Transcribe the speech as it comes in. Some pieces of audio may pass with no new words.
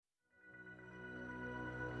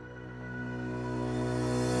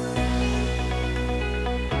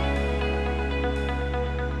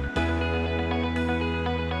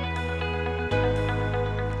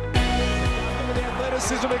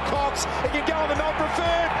athleticism in Cox. He can go on the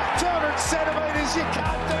non-preferred. 200 centimetres, you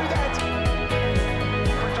can't do that.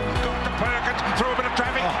 Got to Perkins, through a bit of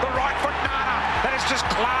traffic. The right foot, Nana. That is just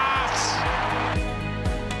class.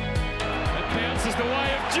 It bounces the way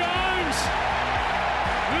of Jones.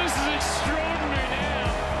 This is extraordinary now.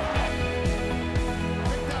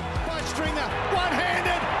 Picked up by Stringer,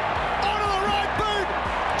 one-handed, onto the right boot.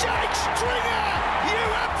 Jake Stringer, you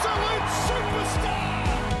absolute superstar.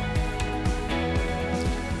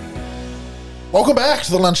 Welcome back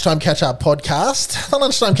to the Lunchtime Catch-Up Podcast. The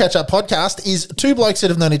Lunchtime Catch-Up Podcast is two blokes that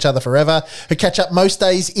have known each other forever who catch up most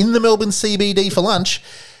days in the Melbourne CBD for lunch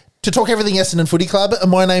to talk everything Essendon Footy Club.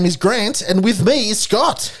 My name is Grant, and with me is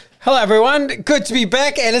Scott. Hello, everyone. Good to be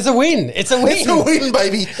back, and it's a win. It's a win. It's a win,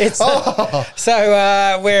 baby.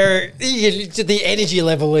 Where the energy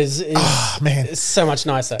level is man, so much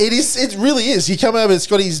nicer. It is. It really is. You come over.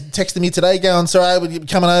 Scotty's texting me today, going, "Sorry, we're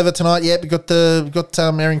coming over tonight. Yeah, we got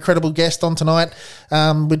our incredible guest on tonight,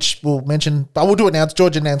 which we'll mention. But we'll do it now. It's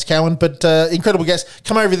Georgia Nanscawen, but incredible guest.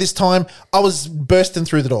 Come over this time. I was bursting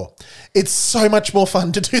through the door. It's so much more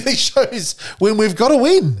fun to do these shows when we've got a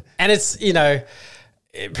win, and it's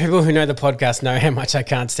people who know the podcast know how much I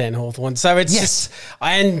can't stand Hawthorn. So it's just,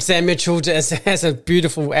 and Sam Mitchell has a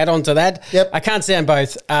beautiful add-on to that. Yep. I can't stand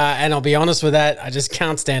both, and I'll be honest with that. I just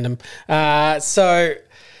can't stand them.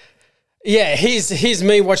 Here's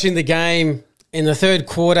me watching the game in the third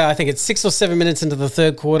quarter. I think it's 6 or 7 minutes into the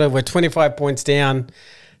third quarter. We're 25 points down.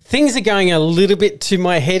 Things are going a little bit to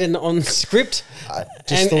my head and on script. I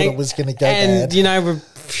just thought it was going to go bad. And, a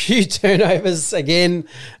few turnovers again.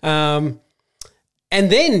 And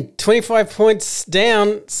then 25 points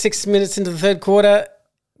down, 6 minutes into the third quarter,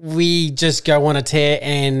 we just go on a tear.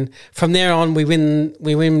 And from there on, we win.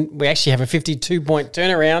 We actually have a 52-point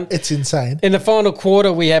turnaround. It's insane. In the final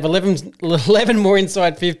quarter, we have 11 more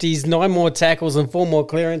inside 50s, 9 more tackles and 4 more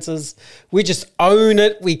clearances. We just own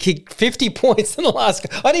it. We kicked 50 points in the last.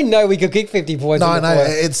 I didn't know we could kick 50 points. No,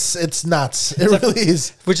 it's nuts. It really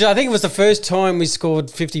is. Which I think was the first time we scored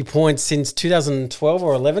 50 points since 2012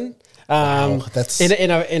 or 11. Wow, that's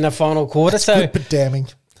in a final quarter. That's so good, but damning.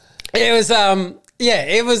 It was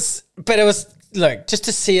look, just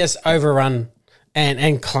to see us overrun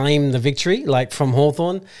and claim the victory from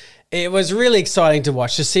Hawthorn. It was really exciting to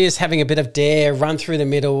watch, to see us having a bit of dare, run through the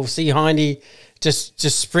middle, see Hindy just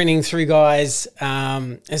sprinting through guys.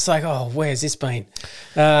 It's like, oh, where's this been?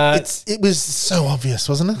 It was so obvious,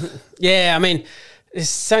 wasn't it? Yeah, I mean, it's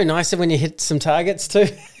so nice when you hit some targets too.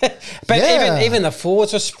 But even the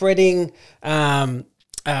forwards were spreading.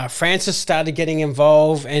 Francis started getting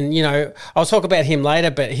involved, and I'll talk about him later.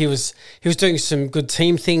 But he was doing some good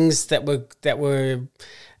team things that were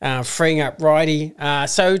freeing up righty.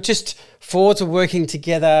 So just forwards were working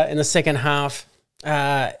together in the second half.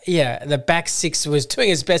 The back six was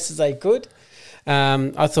doing as best as they could.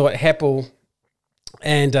 I thought Heppel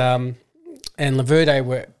and Laverde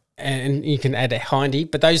were. And you can add a Hindy,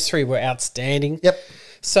 but those three were outstanding. Yep.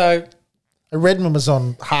 So Redmond was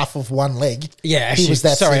on half of one leg. Yeah, actually, he was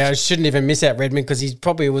that sorry, sick. I shouldn't even miss out Redmond because he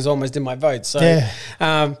probably was almost in my vote. So, yeah.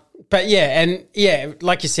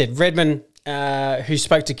 Like you said, Redmond, who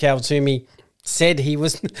spoke to Cal Toomey, said he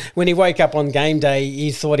was when he woke up on game day,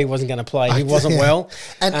 he thought he wasn't going to play. He wasn't well.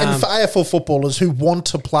 And for AFL footballers who want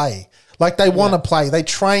to play. Like, they want to play. They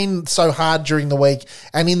train so hard during the week,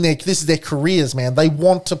 and this is their careers, man. They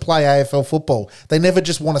want to play AFL football. They never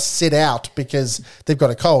just want to sit out because they've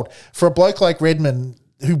got a cold. For a bloke like Redmond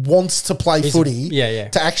who wants to play footy,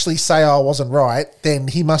 to actually say, I wasn't right, then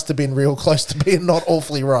he must have been real close to being not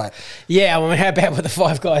awfully right. Yeah, well, how about with the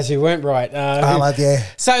 5 guys who weren't right?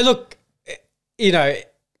 So, look, even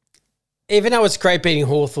though it's great beating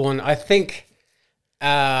Hawthorn, I think...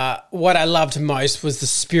 what I loved most was the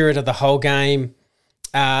spirit of the whole game,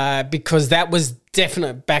 because that was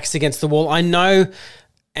definite backs against the wall. I know,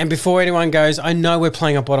 and before anyone goes, I know we're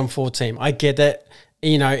playing a bottom 4 team. I get that.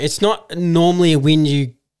 It's not normally a win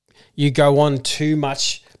you go on too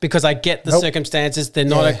much, because I get the circumstances. They're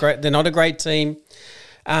not a great team.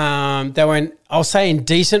 They were in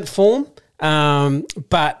decent form,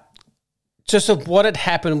 but just of what had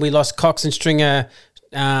happened, we lost Cox and Stringer.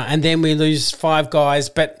 And then we lose 5 guys.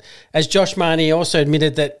 But as Josh Marnie also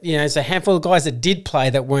admitted that, there's a handful of guys that did play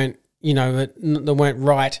that weren't, that weren't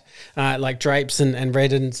right, like Drapes and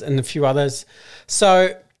Red and a few others.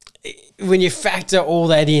 So when you factor all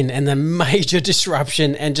that in and the major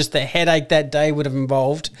disruption and just the headache that day would have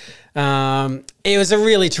involved, it was a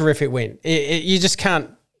really terrific win. You just can't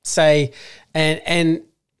say, and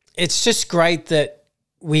it's just great that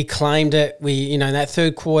we claimed it. We, in that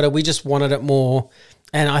third quarter, we just wanted it more.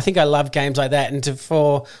 And I think I love games like that, and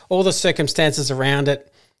for all the circumstances around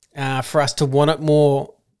it, for us to want it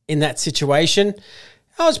more in that situation.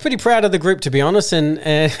 I was pretty proud of the group, to be honest, and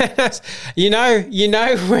you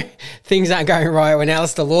know when things aren't going right when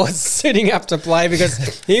Alistair Lord's sitting up to play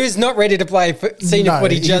because he was not ready to play senior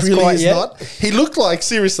footy just he really quite is yet. not. He looked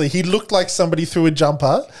like somebody threw a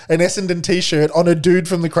jumper, an Essendon t-shirt on a dude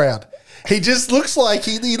from the crowd. He just looks like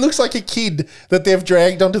he looks like a kid that they've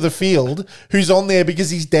dragged onto the field who's on there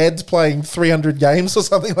because his dad's playing 300 games or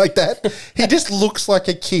something like that. He just looks like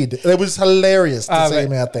a kid. It was hilarious to see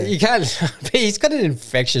him out there. You can't. He's got an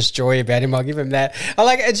infectious joy about him. I'll give him that. I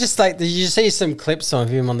like it's just like you see some clips of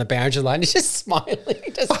him on the boundary line. He's just smiling.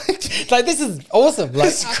 Like this is awesome. Like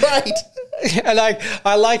It's great. And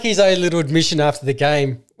I like his own little admission after the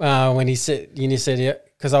game when he said, yeah,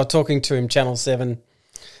 because I was talking to him, Channel 7.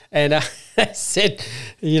 And I said,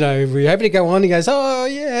 we're hoping to go on. He goes, oh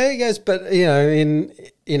yeah. He goes, but in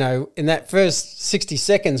that first 60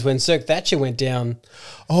 seconds when Sir Thatcher went down,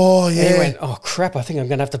 oh yeah, he went, oh crap, I think I'm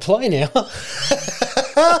going to have to play now.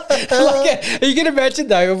 You can imagine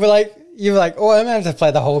though, you're like, oh, I'm going to have to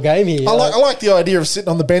play the whole game here. I like the idea of sitting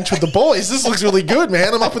on the bench with the boys. This looks really good,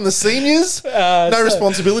 man. I'm up in the seniors. No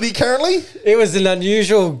responsibility currently. It was an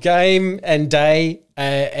unusual game and day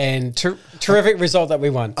and terrific result that we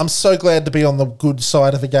won. I'm so glad to be on the good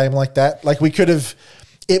side of a game like that. Like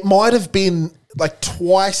it might have been like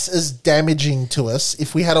twice as damaging to us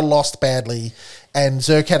if we had lost badly and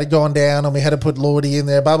Zerk had gone down and we had to put Lordy in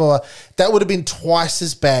there, blah, blah, blah. That would have been twice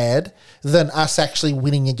as bad than us actually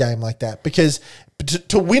winning a game like that. Because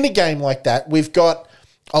to win a game like that, we've got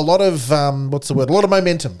a lot of, a lot of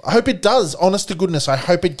momentum. I hope it does, honest to goodness. I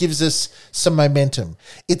hope it gives us some momentum.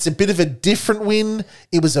 It's a bit of a different win.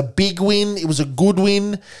 It was a big win. It was a good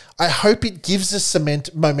win. I hope it gives us some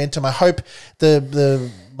momentum. I hope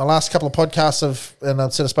my last couple of podcasts and I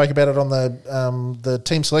sort of spoke about it on the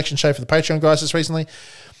team selection show for the Patreon guys just recently.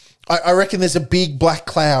 I reckon there's a big black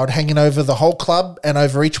cloud hanging over the whole club and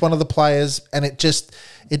over each one of the players, and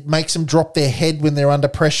it makes them drop their head when they're under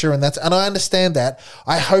pressure, and I understand that.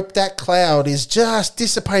 I hope that cloud is just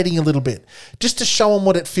dissipating a little bit, just to show them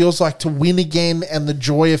what it feels like to win again and the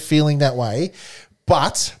joy of feeling that way.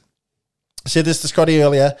 But I said this to Scotty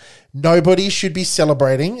earlier, nobody should be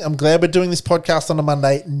celebrating. I'm glad we're doing this podcast on a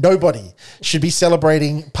Monday. Nobody should be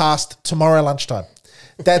celebrating past tomorrow lunchtime.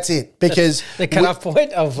 That's it. Because the cutoff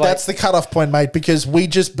point of that's the cutoff point, mate, because we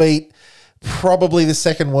just beat probably the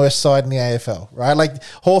second worst side in the AFL, right? Like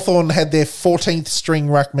Hawthorn had their 14th string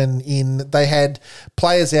ruckman in. They had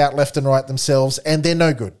players out left and right themselves, and they're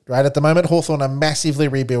no good, right? At the moment, Hawthorn are massively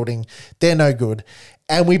rebuilding. They're no good.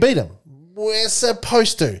 And we beat them. We're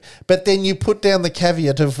supposed to. But then you put down the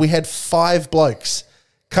caveat of we had 5 blokes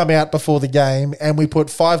come out before the game, and we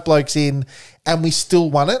put 5 blokes in, and we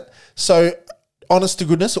still won it. So honest to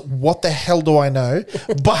goodness, what the hell do I know?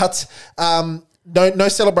 But no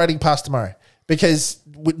celebrating past tomorrow, because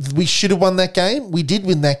we should have won that game. We did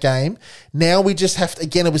win that game. Now we just have to,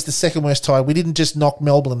 again, it was the second worst tie. We didn't just knock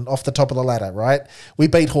Melbourne off the top of the ladder, right? We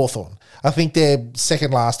beat Hawthorn. I think they're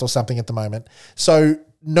second last or something at the moment. So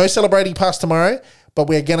no celebrating past tomorrow, but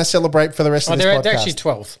we're going to celebrate for the rest of this podcast. They're actually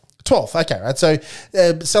 12th. 12th, okay, right. So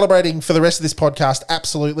celebrating for the rest of this podcast,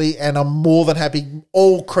 absolutely, and I'm more than happy.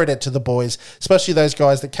 All credit to the boys, especially those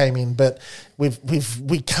guys that came in. But we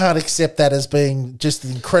can't accept that as being just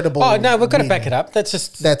an incredible. Oh no, we've got to back it up. That's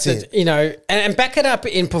it. And back it up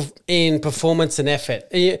in performance and effort.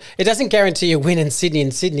 It doesn't guarantee a win in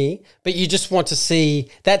Sydney, but you just want to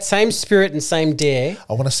see that same spirit and same dare.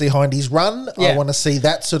 I want to see Hindy's run. Yeah. I want to see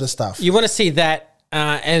that sort of stuff. You want to see that.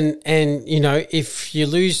 And if you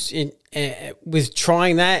lose with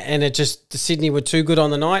trying that and the Sydney were too good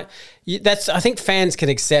on the night, I think fans can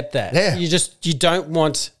accept that. Yeah. You don't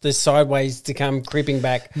want the sideways to come creeping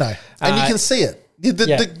back. No, and you can see it.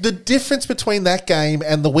 The difference between that game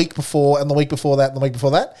and the week before and the week before that and the week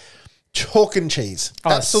before that, chalk and cheese.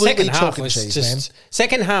 Absolutely chalk and cheese, man.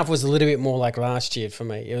 Second half was a little bit more like last year for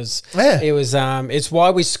me. It's why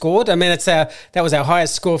we scored. I mean, that was our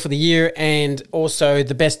highest score for the year and also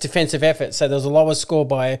the best defensive effort. So there was a lower score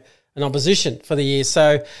by an opposition for the year.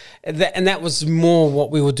 So that was more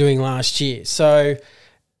what we were doing last year. So,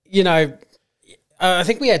 I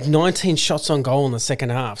think we had 19 shots on goal in the second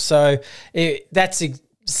half. So that's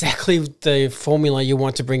exactly the formula you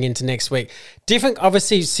want to bring into next week. Different,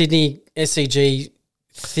 obviously, Sydney, SCG,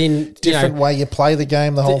 thin. Different way you play the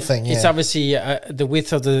game, the whole thing. Yeah. It's obviously the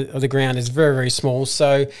width of the ground is very, very small.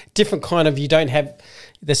 So different kind of, you don't have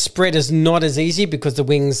the spread is not as easy because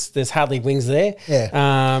there's hardly wings there. Yeah.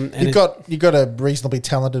 And You've got a reasonably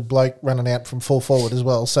talented bloke running out from full forward as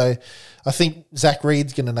well. So I think Zach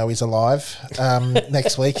Reed's going to know he's alive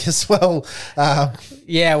next week as well.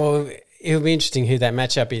 yeah, well, it'll be interesting who that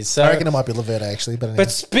matchup is. So I reckon it might be Laverde actually. But anyway.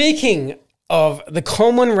 speaking of the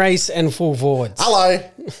Coleman race and full forwards.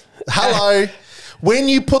 Hello. When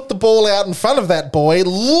you put the ball out in front of that boy,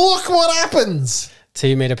 look what happens.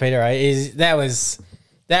 2 meter Peter,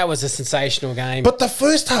 that was a sensational game. But the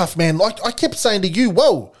first half, man, like I kept saying to you,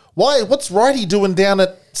 whoa, what's Righty doing down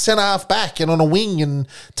at centre half back and on a wing and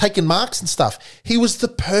taking marks and stuff? He was the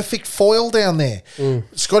perfect foil down there.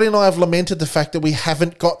 Scotty and I have lamented the fact that we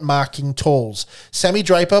haven't got marking tools. Sammy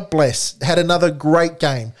Draper, bless, had another great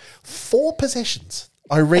game. 4 possessions.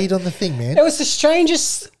 I read on the thing, man. It was the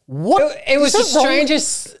strangest. What? It was the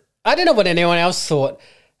strangest. I don't know what anyone else thought.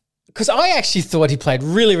 Because I actually thought he played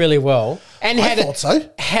really, really well and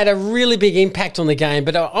had a really big impact on the game.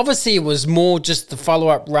 But obviously, it was more just the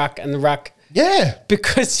follow-up ruck and the ruck. Yeah,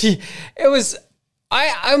 because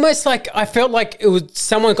I felt like it was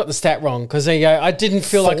someone got the stat wrong because I didn't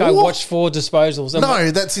feel like I watched 4 disposals.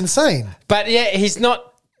 No, that's insane. But yeah, he's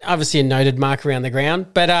not obviously a noted mark around the ground.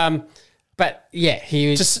 But yeah, he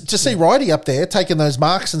was to see Righty up there taking those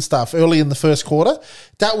marks and stuff early in the first quarter.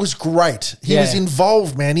 That was great. He was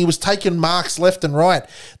involved, man. He was taking marks left and right.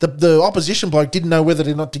 The opposition bloke didn't know whether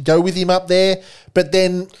or not to go with him up there, but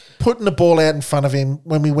then putting the ball out in front of him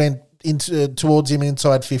when we went towards him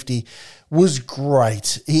inside 50 was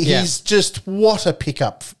great. He's just what a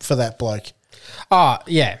pickup for that bloke. Oh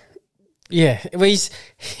yeah. Yeah, well, he's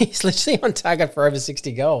literally on target for over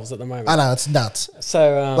 60 goals at the moment. I know, it's nuts.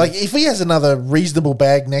 So, if he has another reasonable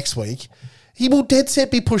bag next week, he will dead set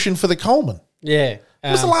be pushing for the Coleman. Yeah.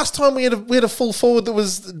 When was the last time we had a full forward that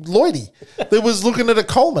was Lloydie, that was looking at a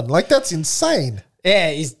Coleman? Like, that's insane.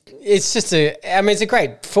 Yeah, it's a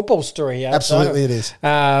great football story. Absolutely it is.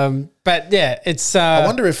 But yeah, it's... I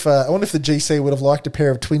wonder if the GC would have liked a pair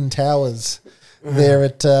of twin towers there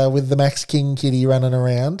with the Max King kitty running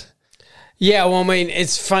around. Yeah, well, I mean,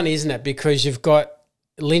 it's funny, isn't it? Because you've got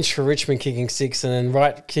Lynch for Richmond kicking 6 and then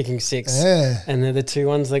Wright kicking 6. Yeah. And they're the 2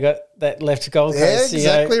 ones they got that left Gold Coast. Yeah,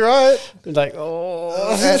 exactly right. Like,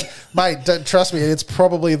 and, mate, trust me, it's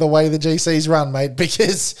probably the way the GC's run, mate,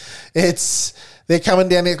 because they're coming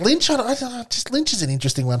down there. Lynch, I don't know, just Lynch is an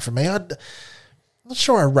interesting one for me. I'm not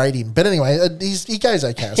sure I rate him, but anyway, he goes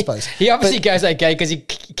okay, I suppose. He obviously goes okay because he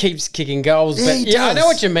keeps kicking goals. Yeah, but he does. I know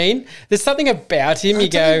what you mean. There's something about him. You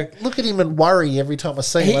go look at him and worry every time I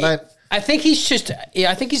see him. I think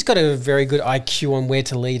he's got a very good IQ on where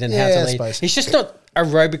to lead and how to lead. Suppose. He's just not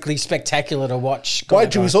aerobically spectacular to watch.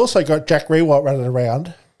 He's also got Jack Rewalt running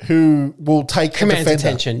around, who will take commands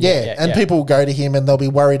defender. attention. And people will go to him and they'll be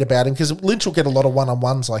worried about him because Lynch will get a lot of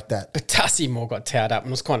one-on-ones like that. But Darcy Moore got towed up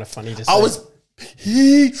and it was kind of funny to see. I was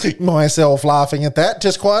myself laughing at that,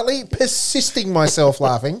 just quietly, persisting myself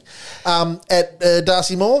laughing at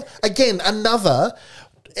Darcy Moore. Again, another,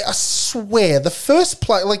 I swear, the first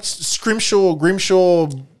play, like Grimshaw,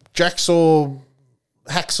 Jacksaw,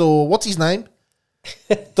 Hacksaw, what's his name?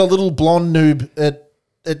 The little blonde noob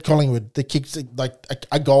at Collingwood that kicked like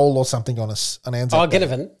a goal or something on us on Anzac.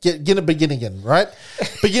 Ginnivan. Beginigan, right?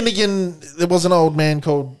 Beginigan, there was an old man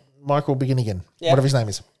called Michael Beginigan, whatever his name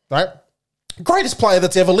is, right? Greatest player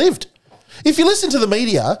that's ever lived. If you listen to the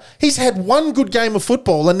media, he's had one good game of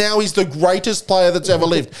football and now he's the greatest player that's ever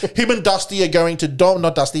lived. Him and Dusty are going to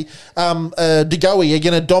DeGoey are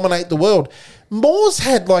going to dominate the world. Moore's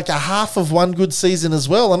had like a half of one good season as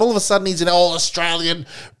well, and all of a sudden he's an all-Australian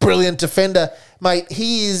brilliant defender. Mate,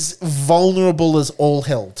 he is vulnerable as all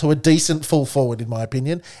hell to a decent full forward, in my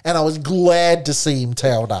opinion, and I was glad to see him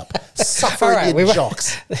tailed up. Suffering in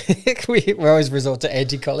jocks. we always resort to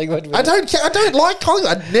anti-Collingwood. I don't like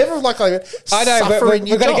Collingwood. I never like Collingwood. I know, but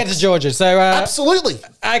we've got to get to Georgia. So absolutely.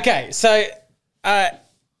 Okay, so I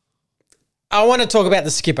want to talk about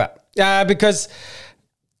the skipper because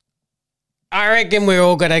I reckon we're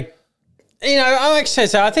all going to,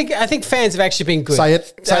 I think fans have actually been good. Say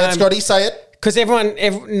it, Scotty, say it. Because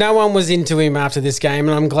no one was into him after this game,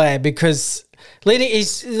 and I'm glad because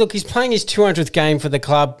he's playing his 200th game for the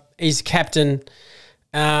club. He's captain.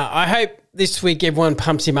 I hope this week everyone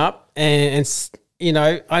pumps him up, and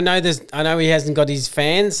I know he hasn't got his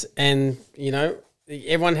fans, and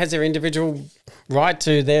everyone has their individual right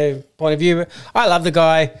to their point of view. I love the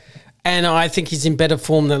guy. And I think he's in better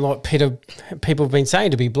form than what people have been saying,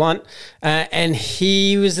 to be blunt. And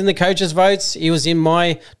he was in the coaches' votes. He was in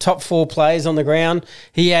my top 4 players on the ground.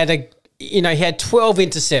 He had he had 12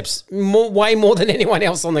 intercepts, way more than anyone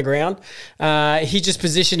else on the ground. He just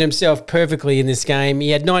positioned himself perfectly in this game.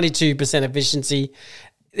 He had 92% efficiency.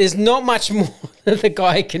 There's not much more that the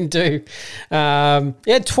guy can do. He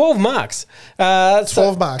had 12 marks.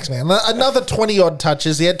 12 marks, man. Another 20-odd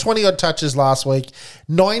touches. He had 20-odd touches last week.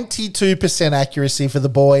 92% accuracy for the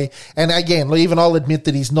boy. And again, even I'll admit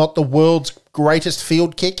that he's not the world's greatest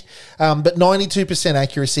field kick, but 92%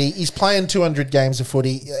 accuracy. He's playing 200 games of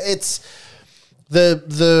footy. It's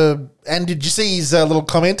and did you see his little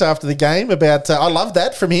comment after the game about, I love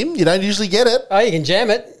that from him. You don't usually get it. Oh, you can jam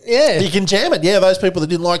it. Yeah. You can jam it. Yeah, those people that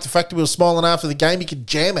didn't like the fact that we were smiling after the game, you could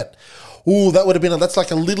jam it. Ooh, that would have been that's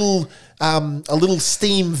like a little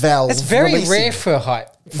steam valve. That's very releasing. rare for height.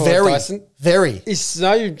 For Very, Dyson. very. It's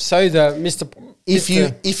so the Mr. If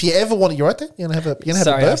you ever want to, you're right there. You're gonna have a burp.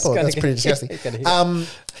 Or that's pretty disgusting.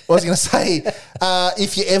 I was going to say,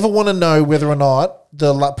 if you ever want to know whether or not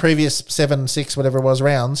the previous 7, 6, whatever it was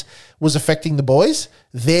rounds was affecting the boys,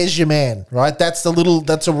 there's your man, right? That's a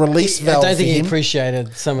release valve. I don't think for he him.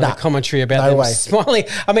 appreciated some of the commentary about them smiling.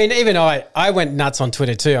 I mean, even I went nuts on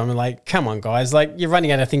Twitter too. I'm like, come on, guys. Like, you're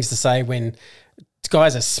running out of things to say when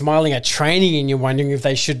guys are smiling at training and you're wondering if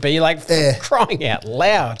they should be, like, crying out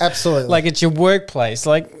loud. Absolutely. Like, it's your workplace.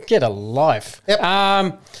 Like, get a life.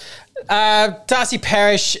 Yep. Darcy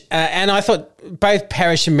Parish, and I thought both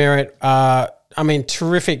Parish and Merritt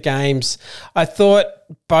terrific games. I thought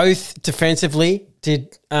both defensively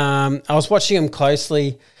did. I was watching them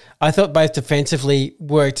closely. I thought both defensively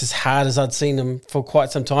worked as hard as I'd seen them for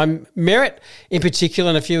quite some time. Merritt, in particular,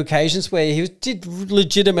 on a few occasions where he did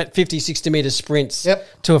legitimate 50, 60-metre sprints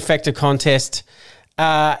to affect a contest.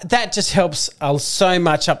 That just helps so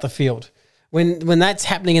much up the field. When that's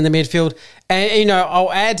happening in the midfield. And,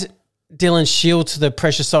 I'll add Dylan Shield to the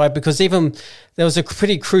pressure side because even there was a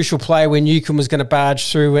pretty crucial play when Newcomb was going to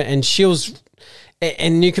barge through and Shields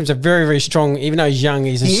and Newcomb's a very, very strong, even though he's young,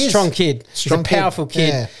 he's a strong kid. He's a powerful kid.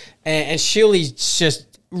 Yeah. And Shield's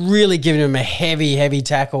just really giving him a heavy, heavy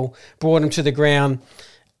tackle, brought him to the ground.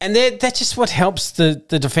 And that's just what helps the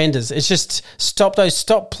defenders. It's just stop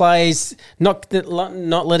plays, not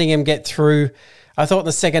letting him get through. I thought in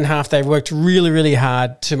the second half they worked really, really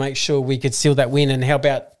hard to make sure we could seal that win and help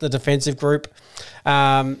out the defensive group.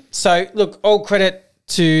 So, look, all credit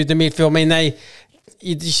to the midfield. I mean,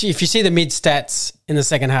 if you see the mid stats in the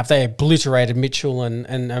second half, they obliterated Mitchell and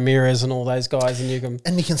Amiras and all those guys in Newcomb.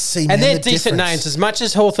 And you can see, and they're decent names. As much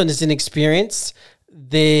as Hawthorn is inexperienced,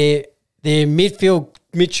 their midfield,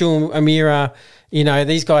 Mitchell, Amira,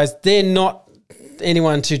 these guys, they're not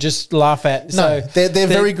anyone to just laugh at. No, they're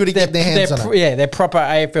very good at getting their hands on it. Yeah, they're proper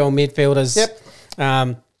AFL midfielders.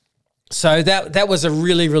 Yep. So that was a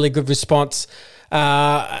really, really good response.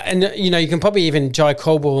 And, you can probably even Jai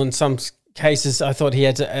Colball in some cases. I thought he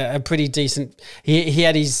had a pretty decent. He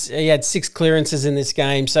had 6 clearances in this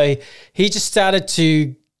game, so he just started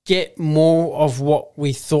to get more of what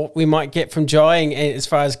we thought we might get from Jai as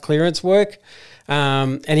far as clearance work.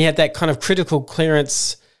 And he had that kind of critical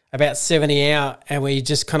clearance about 70 out, and we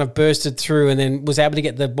just kind of bursted through and then was able to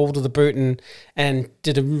get the ball to the boot and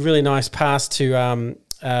did a really nice pass to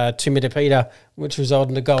Mitapita, which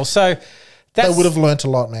resulted in a goal. So they would have learnt a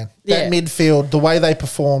lot, man. That midfield, the way they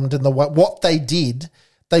performed and what they did,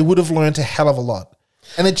 they would have learnt a hell of a lot.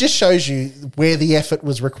 And it just shows you where the effort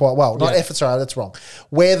was required. Well, not effort, sorry, that's wrong.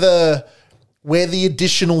 Where the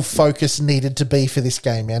additional focus needed to be for this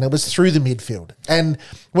game, man. It was through the midfield. And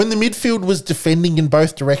when the midfield was defending in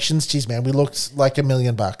both directions, geez, man, we looked like $1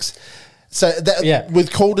 million. So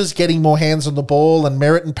with Calder's getting more hands on the ball and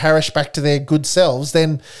Merritt and Parish back to their good selves,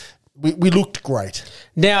 then we looked great.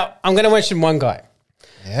 Now, I'm going to mention one guy.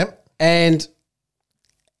 Yeah. And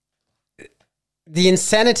the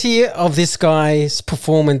insanity of this guy's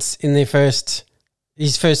performance in his first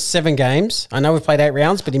 7 games. I know we've played 8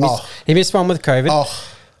 rounds, but he missed one with COVID.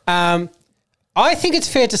 I think it's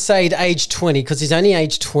fair to say at age 20, because he's only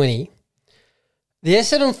age 20, the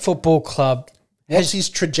Essendon Football Club has his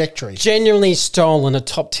trajectory genuinely stolen a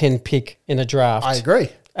top 10 pick in a draft. I agree.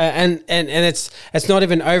 And it's not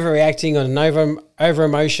even overreacting or an over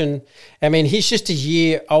emotion. I mean, he's just a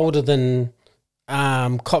year older than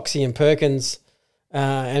Coxie and Perkins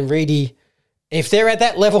and Reedy. If they're at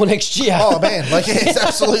that level next year. Oh, man. Yes,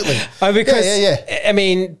 absolutely. Because, I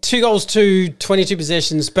mean, 2 goals to 22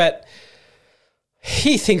 possessions, but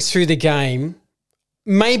he thinks through the game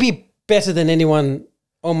maybe better than anyone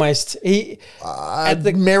almost. Merritt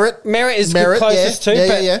is the closest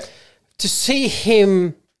to, to see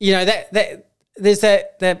him, that there's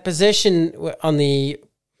that possession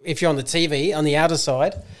if you're on the TV, on the outer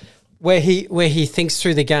side, where he thinks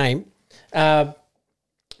through the game.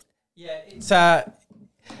 Yeah,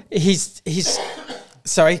 it's he's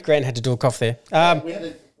sorry, Grant had to do a cough there.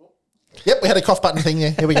 We had a cough button thing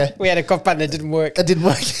there. Here we go. We had a cough button that didn't work. It didn't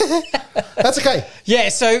work. That's okay. Yeah,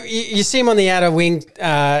 so you see him on the outer wing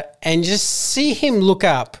and just see him look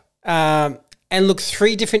up and look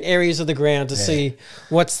 3 different areas of the ground to see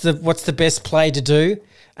what's the best play to do.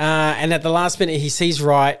 And at the last minute, he sees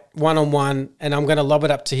right, one-on-one, and I'm going to lob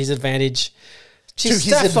it up to his advantage.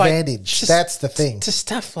 His advantage. That's the thing. To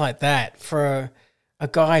stuff like that for a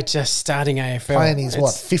guy just starting AFL. Playing his,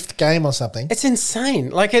 5th game or something? It's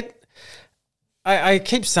insane. Like it. I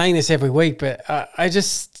keep saying this every week, but I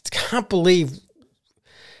just can't believe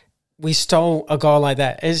we stole a guy like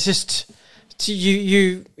that. It's just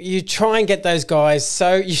you try and get those guys.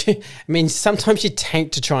 Sometimes you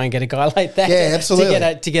tank to try and get a guy like that. Yeah, absolutely.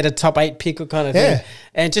 To get a top 8 pick or kind of thing,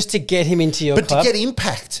 and just to get him into your club. To get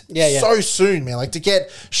impact, so soon, man. Like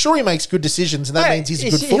sure he makes good decisions, and that means he's a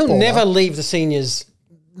good footballer. He'll never leave the seniors.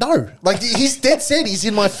 No, like he's dead set. He's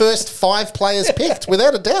in my first 5 players picked,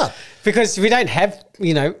 without a doubt. Because we don't have,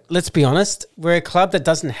 let's be honest, we're a club that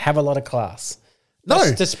doesn't have a lot of class.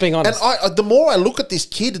 No. Just being honest. And the more I look at this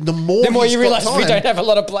kid, the more you realise we don't have a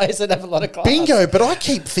lot of players that have a lot of class. Bingo, but I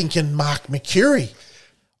keep thinking Mark McCurry.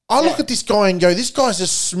 I look at this guy and go, this guy's as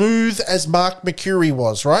smooth as Mark McCurry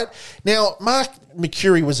was, right? Now, Mark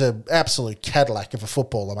McCurry was an absolute Cadillac of a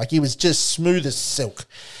footballer. Like, he was just smooth as silk.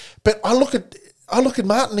 But I look at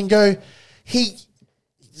Martin and go,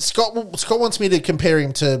 Scott wants me to compare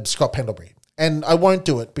him to Scott Pendlebury, and I won't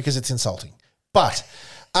do it because it's insulting. But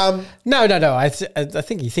no. I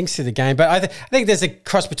think he thinks through the game, but I think there's a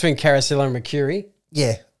cross between Carousel and McCurry.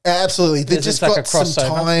 Yeah, absolutely. They've just got some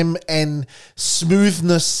time and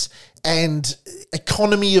smoothness and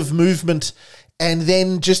economy of movement, and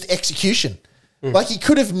then just execution. Like, he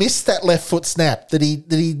could have missed that left foot snap that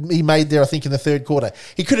he made there, I think, in the 3rd quarter.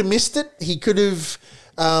 He could have missed it. He could have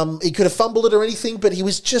fumbled it or anything, but he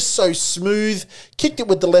was just so smooth, kicked it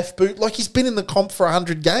with the left boot, like he's been in the comp for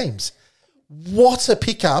 100 games. What a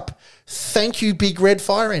pickup. Thank you, Big Red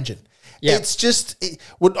Fire Engine. Yep. It's just,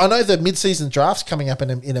 I know the mid-season draft's coming up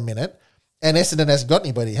in a minute, and Essendon hasn't got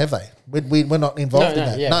anybody, have they? We're not involved in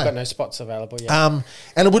that. Yeah, we've got no spots available yet. And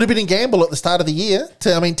it would have been in gamble at the start of the year.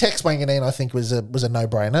 Tex Wanganeen, I think, was a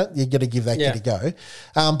no-brainer. You got to give that kid a go.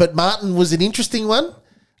 But Martin was an interesting one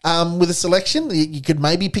with a selection. You could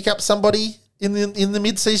maybe pick up somebody in the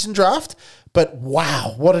mid-season draft, but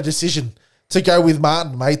wow, what a decision to go with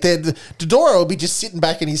Martin, mate. Dodoro will be just sitting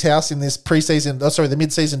back in his house in this the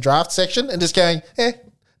mid-season draft section and just going,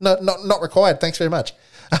 not required. Thanks very much.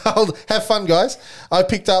 I'll have fun, guys. I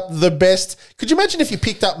picked up the best. Could you imagine if you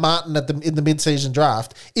picked up Martin in the mid-season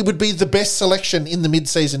draft? It would be the best selection in the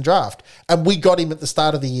mid-season draft, and we got him at the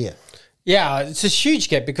start of the year. Yeah, it's a huge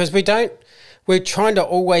gap because we're trying to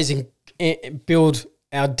always build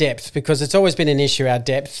our depth because it's always been an issue, our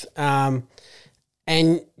depth.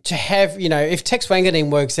 And to have, if Tex Wanganeen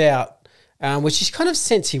works out, which he's kind of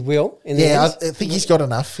sense he will in the end. I think he's got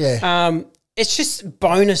enough, it's just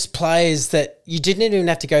bonus players that you didn't even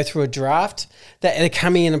have to go through a draft, that they're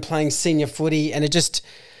coming in and playing senior footy, and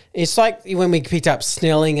it's like when we picked up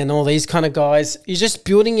Snelling and all these kind of guys, you're just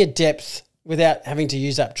building your depth without having to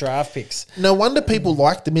use up draft picks. No wonder people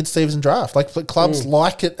like the mid-season draft. Like, clubs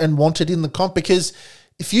like it and want it in the comp, because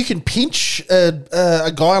if you can pinch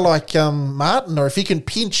a guy like Martin, or if you can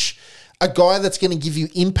pinch a guy that's going to give you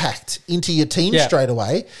impact into your team straight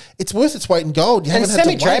away, it's worth its weight in gold. And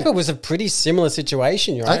Sammy Draper was a pretty similar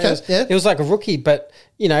situation, right? Okay, it was like a rookie, but,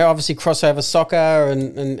 obviously crossover soccer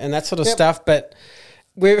and that sort of stuff. But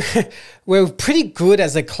we're pretty good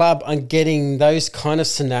as a club on getting those kind of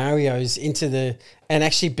scenarios and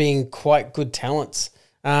actually being quite good talents.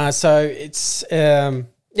 So it's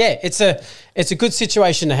it's a good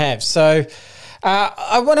situation to have. So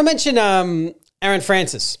I want to mention Aaron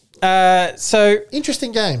Francis.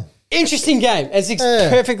 Interesting game. It's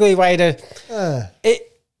perfectly way to.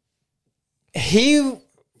 He,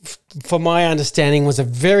 for my understanding, was a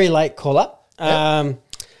very late caller. I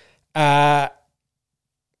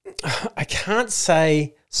can't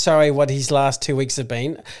say what his last 2 weeks have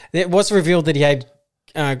been. It was revealed that he had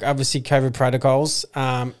obviously COVID protocols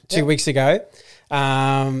 2 weeks ago.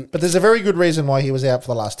 But there's a very good reason why he was out for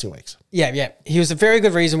the last 2 weeks. Yeah. He was a very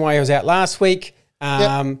good reason why he was out last week.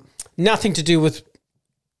 Nothing to do with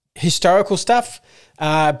historical stuff,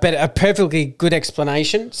 but a perfectly good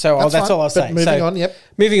explanation. So that's all I'll say.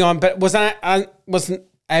 Moving on, but wasn't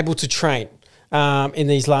able to train in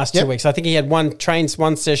these last 2 weeks. I think he had one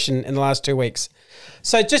session in the last 2 weeks.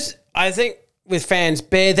 So I think with fans,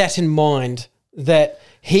 bear that in mind, that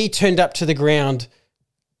he turned up to the ground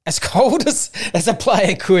as cold as a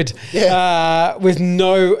player could, Yeah. with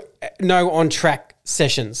no on track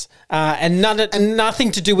sessions, and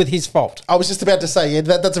nothing to do with his fault. I was just about to say, yeah,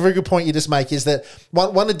 that's a very good point you just make, is that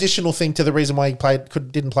one additional thing to the reason why he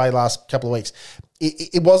didn't play last couple of weeks.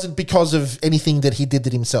 It wasn't because of anything that he did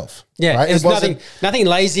that himself. Yeah, right? it was nothing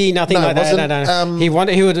lazy, nothing like that. No. He would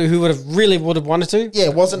have wanted to. Yeah,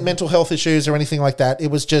 it wasn't mental health issues or anything like that.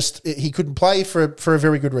 It was just he couldn't play for a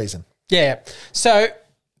very good reason. Yeah. So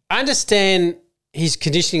I understand his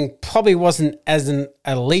conditioning probably wasn't as an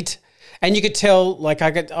elite, and you could tell. Like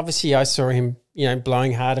I saw him,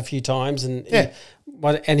 blowing hard a few times, and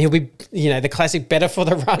he'll be, the classic better for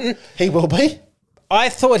the run. He will be. I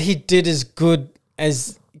thought he did as good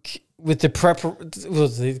as with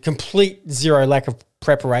the complete zero lack of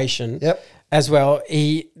preparation. Yep. As well.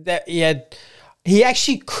 He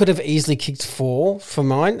actually could have easily kicked 4 for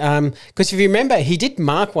mine. Because if you remember, he did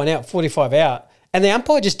mark one out, 45 out, and the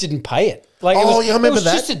umpire just didn't pay it. Like I remember it was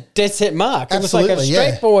that. just a dead set mark. Absolutely, it was like a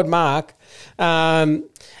straightforward mark. And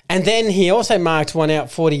then he also marked one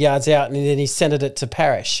out 40 yards out, and then he sent it to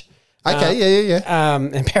Parrish. Okay, yeah.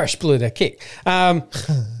 And Parrish blew the kick.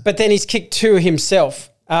 But then he's kicked 2 himself.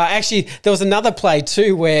 Actually, there was another play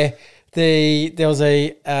too where there was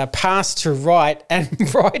a pass to Wright, and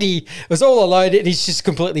Wrighty was all alone, and he's just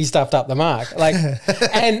completely stuffed up the mark. Like,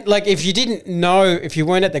 and like if you didn't know, if you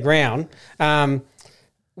weren't at the ground, the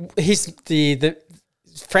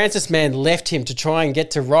Francis man left him to try and get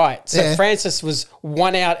to Wright. So Francis was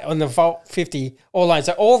 1 out on the vault 50 all alone.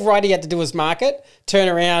 So all Wrighty had to do was mark it, turn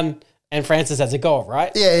around, and Francis has a goal,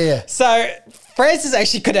 right? Yeah. So Francis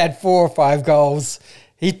actually could add 4 or 5 goals.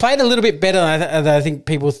 He played a little bit better than I think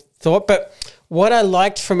people thought. But what I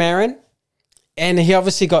liked from Aaron, and he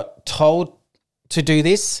obviously got told to do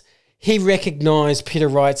this, he recognised Peter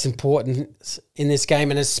Wright's importance in this game,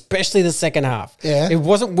 and especially the second half. Yeah. It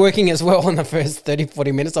wasn't working as well in the first 30,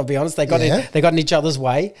 40 minutes, I'll be honest. They got in each other's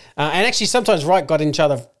way. And actually sometimes Wright got in each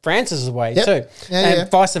other Francis's way too. And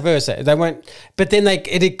vice versa. They weren't, but then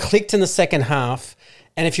it had clicked in the second half.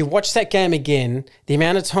 And if you watch that game again, the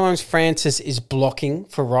amount of times Francis is blocking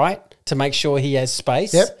for Wright to make sure he has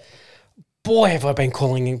space. Yep. Boy, have I been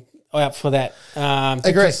calling him out for that.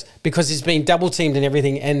 Because he's been double teamed and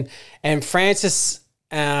everything. And Francis,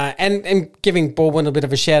 and giving Baldwin a bit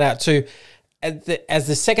of a shout out too, as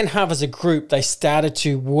the second half as a group, they started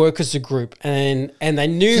to work as a group, and they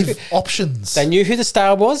knew options. They knew who the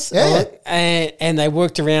star was, yeah. And they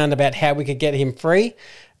worked around about how we could get him free.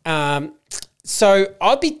 So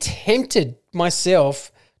I'd be tempted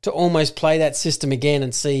myself to almost play that system again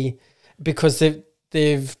and see, because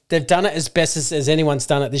they've done it as best as anyone's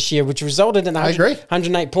done it this year, which resulted in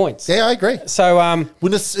 108 points. Yeah, I agree. So it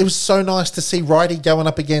was so nice to see Righty going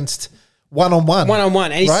up against one-on-one.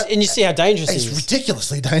 And you see how dangerous he is. He's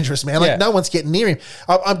ridiculously dangerous, man. Like, no one's getting near him.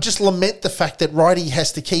 I just lament the fact that Righty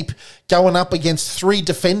has to keep going up against 3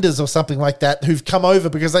 defenders or something like that who've come over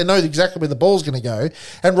because they know exactly where the ball's going to go,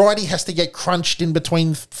 and Righty has to get crunched in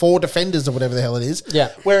between 4 defenders or whatever the hell it is.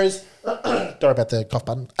 Yeah. Whereas, sorry about the cough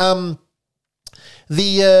button.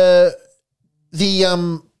 The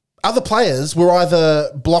other players were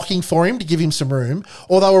either blocking for him to give him some room,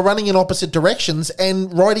 or they were running in opposite directions,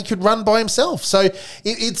 and Righty could run by himself. So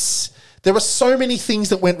there were so many things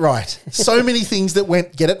that went right. So many things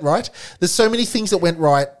that get it right. There's so many things that went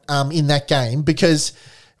right in that game, because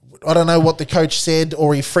I don't know what the coach said,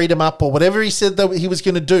 or he freed him up, or whatever he said that he was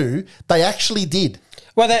going to do, they actually did.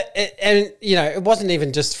 Well, it wasn't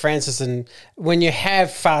even just Francis. And when you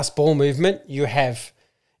have fast ball movement, you have,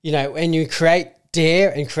 and you create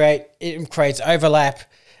dare and it creates overlap,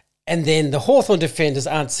 and then the Hawthorn defenders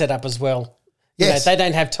aren't set up as well. Yes. They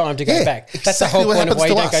don't have time to go back. That's the whole point of why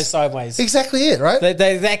you don't go sideways. Exactly it, right?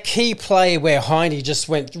 That key play where Hindy just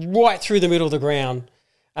went right through the middle of the ground,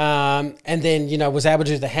 and then, was able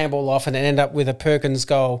to do the handball off and end up with a Perkins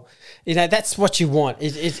goal. That's what you want.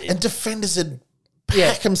 And defenders are...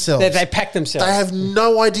 pack themselves. They pack themselves. They have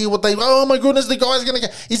no idea oh my goodness, the guy's going to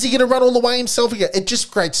go. Is he going to run all the way himself again? It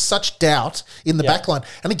just creates such doubt in the back line.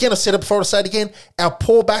 And again, I said it before, I'll say it again. Our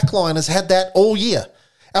poor back line has had that all year.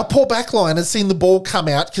 Our poor back line has seen the ball come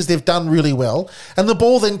out because they've done really well, and the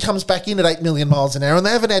ball then comes back in at 8 million miles an hour, and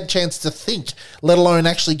they haven't had a chance to think, let alone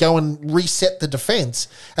actually go and reset the defence,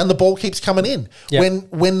 and the ball keeps coming in. Yep.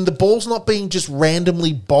 When the ball's not being just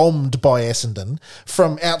randomly bombed by Essendon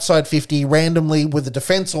from outside 50, randomly with the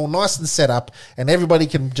defence all nice and set up, and everybody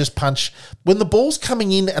can just punch. When the ball's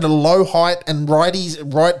coming in at a low height and righty's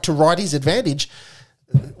advantage,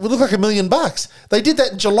 we look like $1 million. They did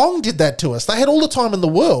that. Geelong did that to us. They had all the time in the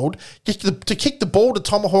world to kick the ball to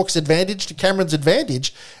Tomahawk's advantage, to Cameron's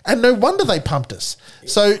advantage, and no wonder they pumped us.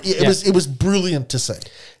 So it was brilliant to see.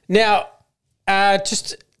 Now,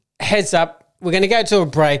 just heads up, we're going to go to a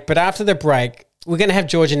break, but after the break, we're going to have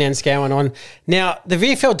Georgia Nanscawen on. Now, the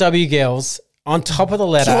VFLW girls, on top of the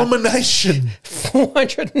ladder. Domination.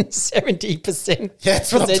 470%.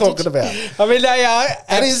 That's what I'm talking about. I mean, they are.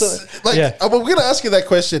 We're going to ask you that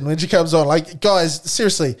question when she comes on. Like, guys,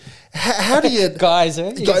 seriously, how do you... guys,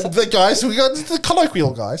 the guys, we got the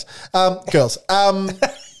colloquial guys. Girls. I'm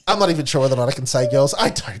not even sure whether or not I can say girls. I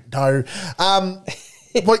don't know.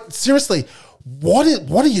 Seriously, what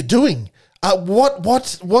are you doing?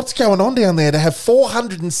 What's going on down there to have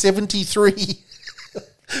 473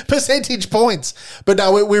 percentage points? But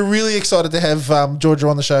no, we're really excited to have Georgia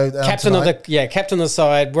on the show. Captain captain of the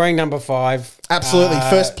side, wearing number 5. Absolutely,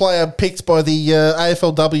 first player picked by the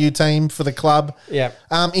AFLW team for the club. Yeah,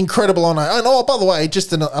 incredible honour. And by the way,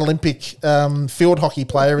 just an Olympic field hockey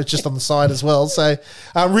player is just on the side as well. So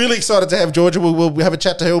I'm really excited to have Georgia. We'll have a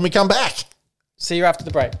chat to her when we come back. See you after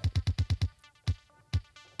the break.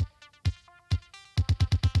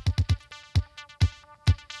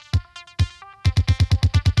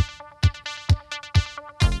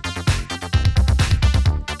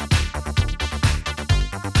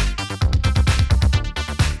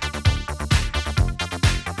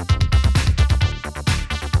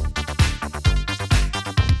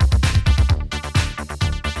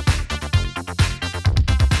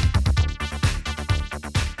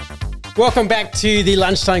 Welcome back to the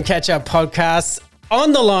Lunchtime Catch-Up podcast.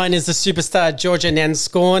 On the line is the superstar Georgia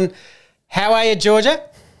Nanscawen. How are you, Georgia?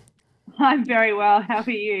 I'm very well. How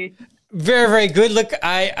are you? Very, very good. Look,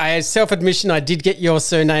 I self-admission, I did get your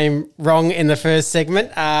surname wrong in the first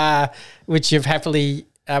segment, which you've happily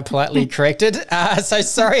politely corrected. So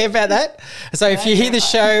sorry about that. So if you hear the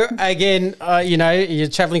show again, you're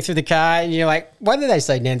traveling through the car and you're like, what did they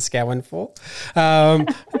say Nanscawen for?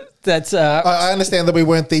 That's. I understand that we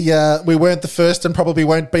weren't the first and probably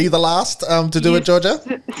won't be the last to do it, Georgia.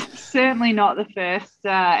 Certainly not the first,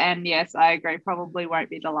 and yes, I agree. Probably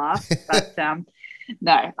won't be the last, but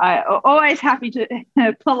no, I always happy to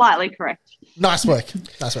politely correct. Nice work.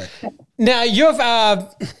 Now you've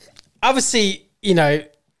obviously, the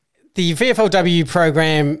VFLW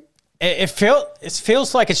program. It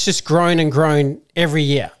feels like it's just grown and grown every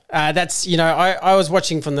year. That's I was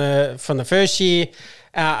watching from the first year.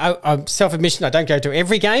 I'm self-admission, I don't go to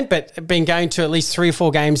every game, but been going to at least 3 or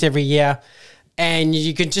 4 games every year. And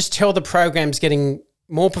you can just tell the program's getting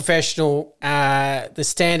more professional, the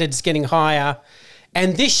standards getting higher.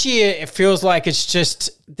 And this year, it feels like it's just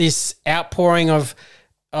this outpouring of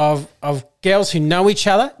girls who know each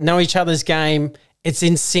other, know each other's game. It's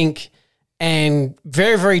in sync and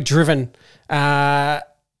very, very driven.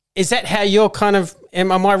 Is that how you're kind of,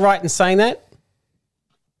 am I right in saying that?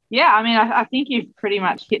 Yeah, I mean, I think you've pretty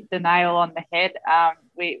much hit the nail on the head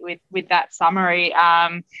with that summary.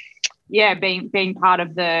 Being part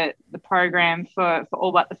of the program for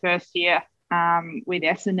all but the first year with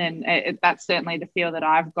Essendon, that's certainly the feel that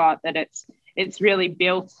I've got, that it's really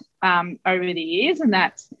built over the years, and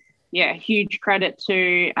that's huge credit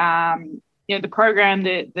to the program,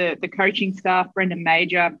 the coaching staff, Brendan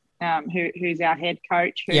Major, who's our head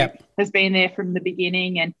coach, who has been there from the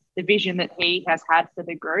beginning, and the vision that he has had for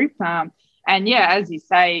the group. As you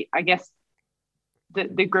say, I guess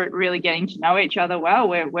the group really getting to know each other well.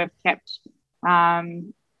 We've kept, a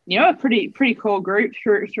pretty core group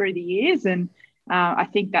through the years. And I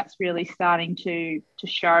think that's really starting to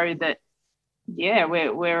show that,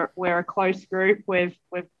 we're a close group. We've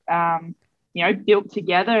built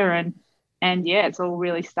together, and it's all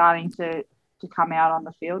really starting to come out on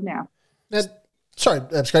the field now. Sorry,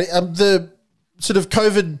 Scotty. The sort of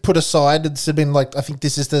COVID put aside, it's been like, I think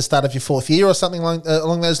this is the start of your 4th year or something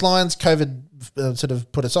along those lines. COVID sort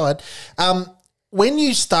of put aside. When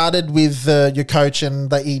you started with your coach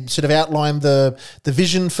and he sort of outlined the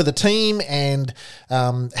vision for the team and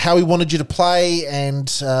how he wanted you to play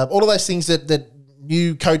and all of those things that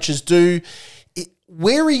new coaches do,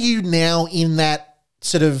 where are you now in that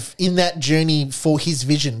journey for his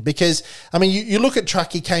vision? Because, I mean, you look at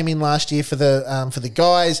Truck, he came in last year for the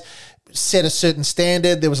guys, set a certain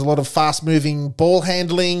standard. There was a lot of fast-moving ball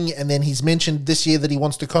handling, and then he's mentioned this year that he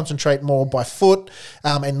wants to concentrate more by foot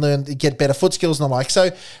and learn to get better foot skills and the like. So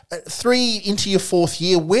 3 into your 4th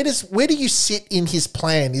year, where do you sit in his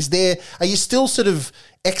plan? Are you still sort of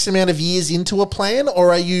X amount of years into a plan,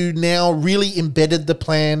 or are you now really embedded the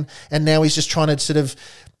plan and now he's just trying to sort of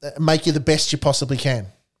make you the best you possibly can?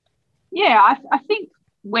 Yeah, I think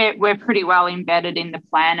we're pretty well embedded in the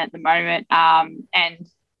plan at the moment. And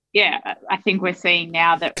yeah, I think we're seeing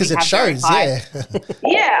now that because it shows. Yeah,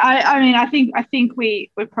 yeah. I mean, I think we're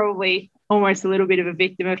probably almost a little bit of a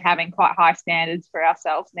victim of having quite high standards for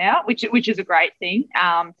ourselves now, which is a great thing.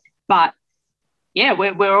 But yeah,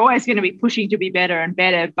 we're always going to be pushing to be better and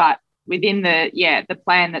better. But within the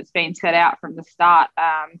plan that's been set out from the start,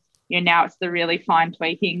 now it's the really fine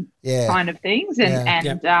tweaking kind of things,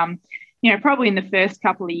 probably in the first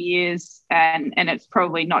couple of years, and it's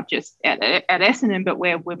probably not just at Essendon, but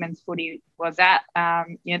where women's footy was at.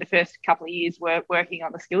 The first couple of years we're working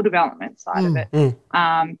on the skill development side of it.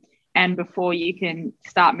 And before you can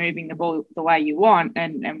start moving the ball the way you want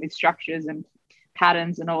and with structures and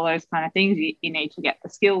patterns and all those kind of things, you need to get the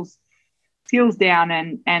skills down.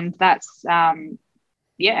 And that's,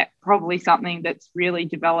 probably something that's really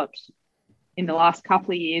developed in the last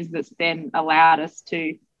couple of years that's then allowed us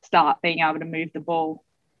to start being able to move the ball,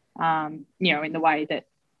 in the way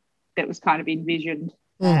that was kind of envisioned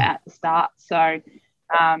at the start. So,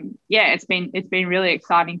 it's been really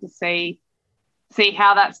exciting to see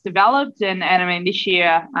how that's developed. And I mean, this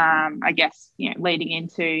year, I guess, leading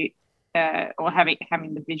into or having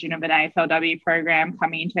the vision of an AFLW program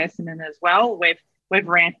coming into Essendon as well, we've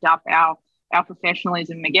ramped up our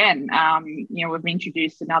professionalism again. We've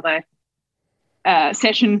introduced another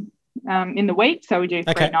session in the week, so we do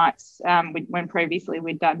 3 nights when previously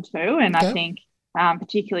we'd done 2. And I think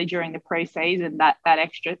particularly during the pre-season, that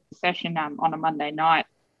extra session on a Monday night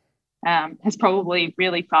has probably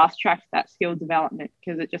really fast-tracked that skill development,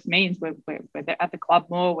 because it just means we're at the club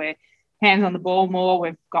more, we're hands on the ball more,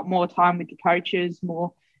 we've got more time with the coaches,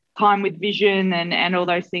 more time with vision and all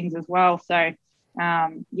those things as well. So,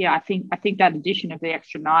 I think that addition of the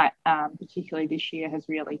extra night, particularly this year, has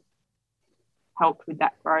really helped with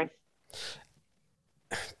that growth.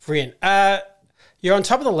 Brilliant. You're on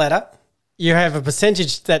top of the ladder. You have a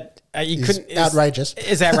percentage that outrageous.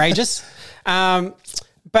 Is outrageous.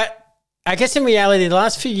 But I guess in reality, the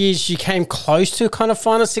last few years you came close to kind of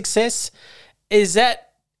final success. Is that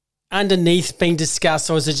underneath being discussed,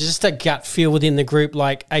 or is it just a gut feel within the group?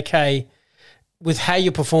 Like, okay, with how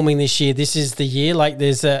you're performing this year, this is the year. Like,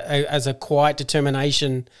 there's a quiet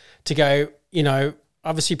determination to go.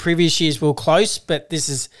 Obviously previous years we were close, but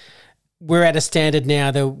we're at a standard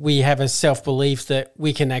now that we have a self-belief that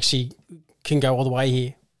we can go all the way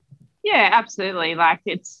here. Yeah, absolutely. Like,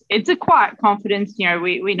 it's a quiet confidence.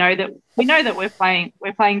 We know that we're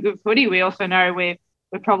playing good footy. We also know we're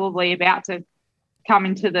probably about to come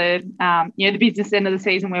into the the business end of the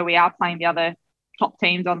season where we are playing the other top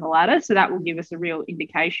teams on the ladder. So that will give us a real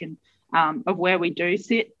indication of where we do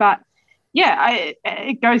sit. But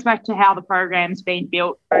it goes back to how the program's been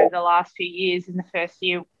built over the last few years. In the first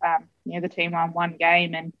year, the team won 1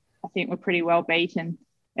 game, and I think we're pretty well beaten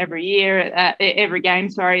every game.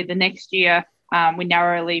 The next year, we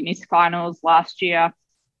narrowly missed finals. Last year,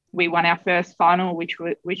 we won our first final, which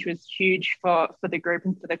was huge for the group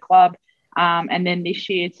and for the club. And then this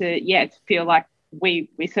year to feel like we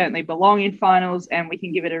certainly belong in finals and we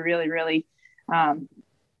can give it a really, really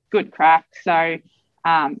good crack. So,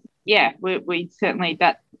 we certainly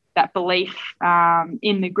that belief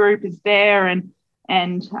in the group is there. And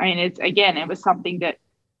I mean, it was something that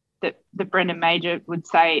Brendan Major would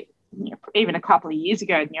say, even a couple of years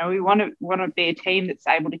ago, we want to be a team that's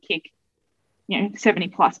able to kick, 70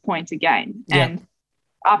 plus points a game. Yeah. And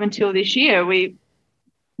up until this year, we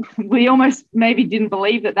almost maybe didn't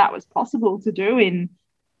believe that was possible to do in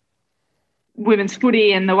women's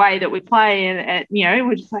footy and the way that we play. And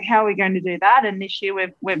we're just like, how are we going to do that? And this year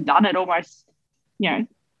we've done it almost,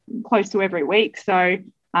 close to every week. So,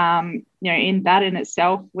 in that in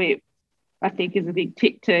itself, I think is a big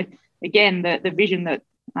tick to, again, the vision that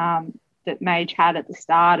Mage had at the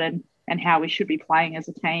start and how we should be playing as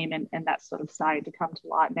a team. And that's sort of starting to come to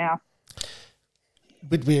light now.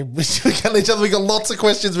 We got each other. We got lots of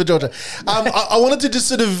questions for Georgia. I wanted to just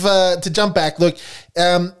sort of to jump back. Look,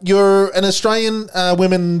 you're an Australian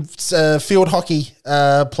women's field hockey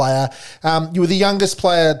player. You were the youngest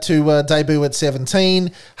player to debut at 17,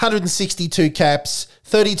 162 caps,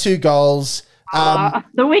 32 goals.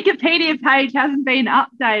 The Wikipedia page hasn't been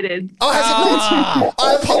updated. Oh, has it not?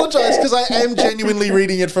 I apologise because I am genuinely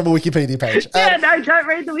reading it from a Wikipedia page. Don't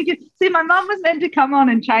read the Wikipedia. See, my mum was meant to come on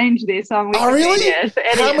and change this on Wikipedia. Oh,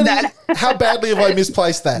 really? How badly have I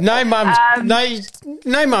misplaced that? No, mum's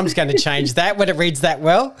no mum's going to change that when it reads that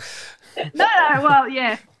well. No, well,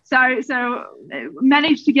 yeah. So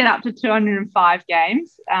managed to get up to 205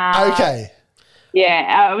 games. Okay.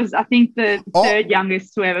 Yeah, I was, I think, the third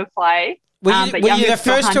youngest to ever play. Were you the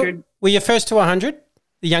first to 100?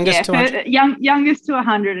 The youngest to 100? Youngest to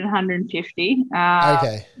 100 and 150.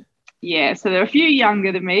 Okay. Yeah, so there are a few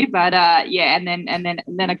younger than me, but and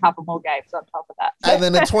then a couple more games on top of that. And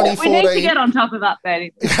then in 2014, we need to get on top of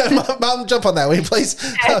updating. Mum, jump on that, will you, please?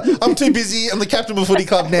 I'm too busy. I'm the captain of a footy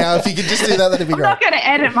club now. If you could just do that, that'd be great. I'm not going to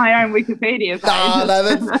edit my own Wikipedia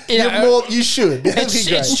page. You should.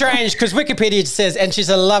 It's strange because Wikipedia says, and she's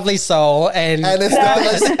a lovely soul, and it's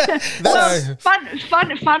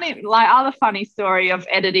funny. Like other funny story of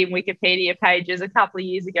editing Wikipedia pages. A couple of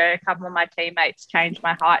years ago, a couple of my teammates changed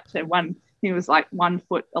my height to he was like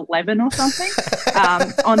 1'11" or something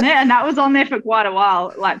on there, and that was on there for quite a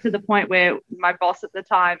while, like to the point where my boss at the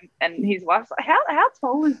time and his wife's like, how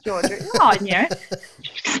tall is Georgia?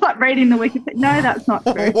 Just like reading the Wikipedia. No, that's not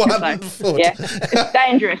true. 1 foot. Yeah, it's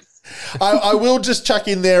dangerous. I will just chuck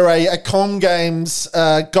in there a Com Games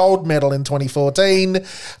gold medal in 2014.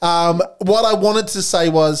 What I wanted to say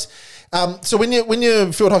was, so when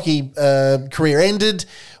your field hockey career ended,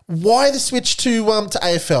 why the switch to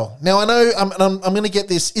AFL? Now I know I'm going to get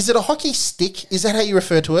this. Is it a hockey stick? Is that how you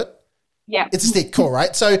refer to it? Yeah, it's a stick. Cool,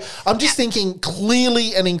 right? So I'm just thinking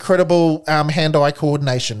clearly an incredible hand-eye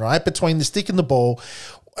coordination, right, between the stick and the ball.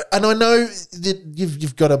 And I know that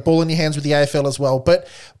you've got a ball in your hands with the AFL as well, but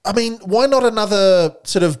I mean, why not another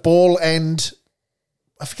sort of ball and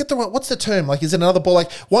I forget what's the term? Like, is it another ball?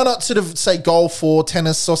 Like, why not sort of say golf or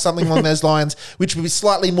tennis or something along those lines, which would be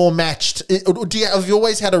slightly more matched? Have you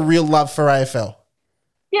always had a real love for AFL?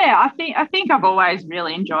 Yeah, I think I've always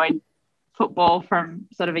really enjoyed football from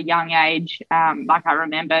sort of a young age. Like I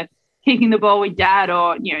remember kicking the ball with Dad,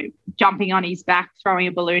 or jumping on his back, throwing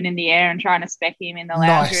a balloon in the air and trying to spec him in the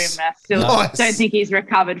lounge room. And I still don't think he's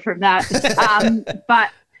recovered from that.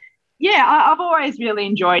 But yeah, I've always really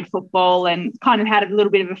enjoyed football and kind of had a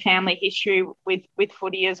little bit of a family history with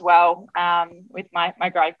footy as well, with my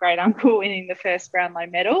great uncle winning the first Brownlow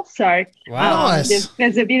medal. So nice.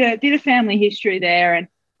 There's a bit of family history there. And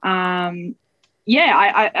I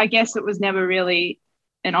guess it was never really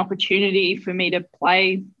an opportunity for me to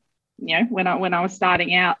play, when I was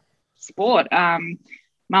starting out sport. Mum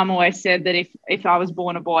always said that if I was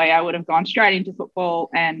born a boy, I would have gone straight into football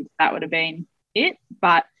and that would have been it.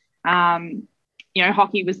 But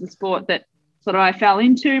hockey was the sport that sort of I fell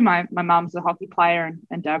into. My mum's a hockey player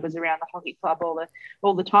and Dad was around the hockey club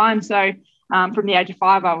all the time. So from the age of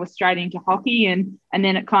 5, I was straight into hockey, and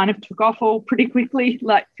then it kind of took off all pretty quickly.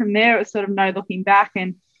 Like from there, it was sort of no looking back.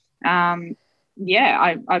 And I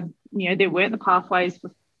there weren't the pathways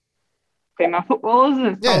for female footballers.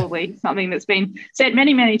 It's probably something that's been said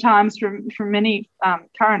many, many times from many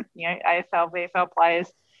current AFL, VFL players.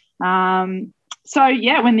 So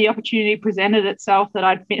when the opportunity presented itself that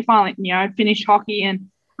I'd finally, finished hockey and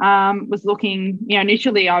was looking,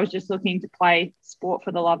 initially I was just looking to play sport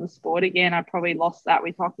for the love of sport again. I probably lost that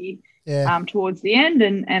with hockey towards the end,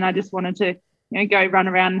 and I just wanted to, go run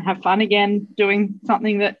around and have fun again, doing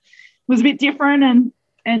something that was a bit different,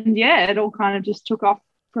 and it all kind of just took off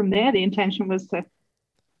from there. The intention was to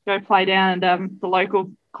go play down at the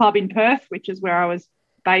local club in Perth, which is where I was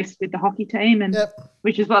based with the hockey team, and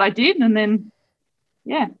which is what I did, and then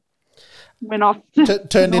went off.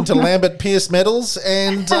 Turned into Lambert Pierce medals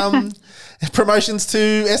and promotions to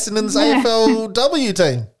Essendon's AFLW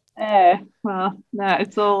team. Well, no,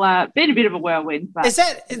 it's all been a bit of a whirlwind. But, is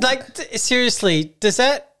that seriously? Does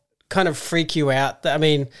that kind of freak you out? I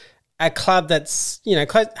mean, a club that's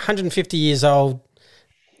 150 years old,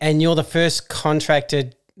 and you're the first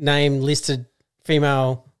contracted name listed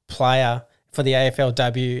female player for the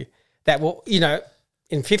AFLW. That will,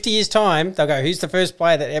 in 50 years' time, they'll go, who's the first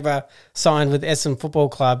player that ever signed with Essendon Football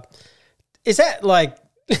Club? Is that like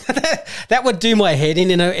that would do my head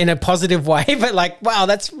in a positive way, but wow,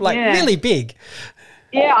 that's really big.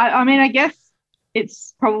 Yeah, I mean, I guess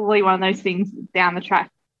it's probably one of those things down the track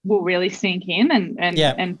will really sink in,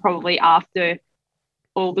 and probably after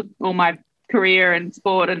all my career and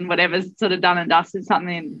sport and whatever's sort of done and dusted,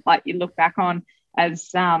 something like you look back on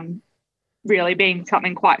as really being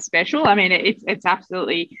something quite special. I mean, it's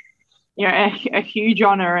absolutely a huge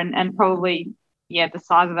honor, and probably the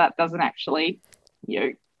size of that doesn't actually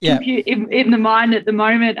compute in the mind at the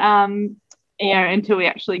moment, until we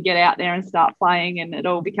actually get out there and start playing and it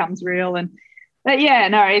all becomes real. And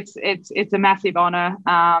it's a massive honor,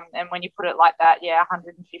 and when you put it like that,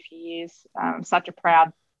 150 years, such a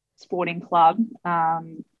proud sporting club,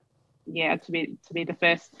 to be the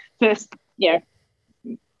first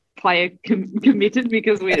player committed,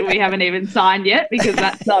 because we haven't even signed yet, because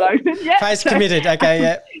that's not open yet. Players committed,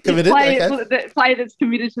 okay, committed. The player that's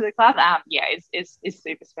committed to the club, is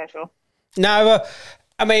super special. No,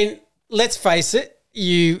 I mean, let's face it.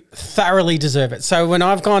 you thoroughly deserve it. So when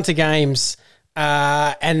I've gone to games,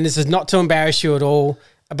 and this is not to embarrass you at all,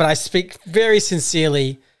 but I speak very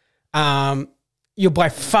sincerely, you're by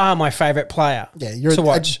far my favourite player. Yeah, you're to a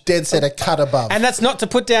watch. dead set a cut above. And that's not to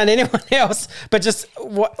put down anyone else, but just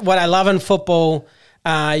what I love in football,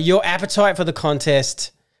 your appetite for the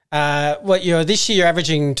contest. This year you're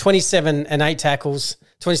averaging 27 and 8 tackles,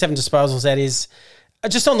 27 disposals, that is.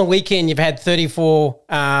 Just on the weekend, you've had 34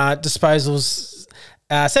 disposals,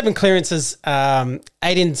 7 clearances, 8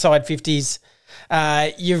 inside 50s.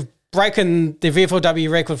 You've broken the VFLW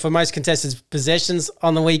record for most contested possessions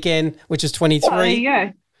on the weekend, which is 23. Oh, there you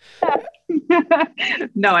go.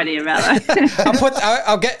 No idea about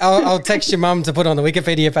that. I'll text your mum to put on the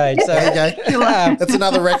Wikipedia page. So there you go. That's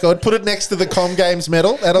another record. Put it next to the Com Games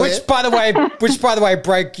medal. Which, by the way,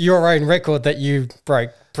 broke your own record that you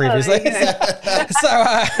broke previously.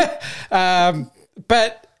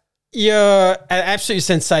 But you're an absolutely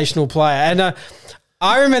sensational player. And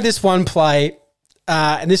I remember this one play,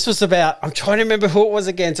 and this was I'm trying to remember who it was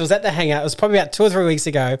against. It was at the Hangout. It was probably about 2 or 3 weeks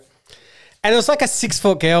ago. And it was like a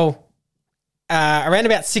 6-foot girl, around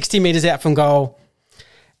about 60 metres out from goal.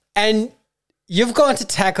 And you've gone to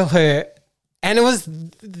tackle her. And it was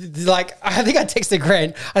like, I think I texted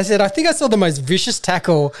Grant. I said, I think I saw the most vicious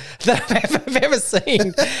tackle that I've ever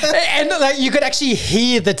seen. And like, you could actually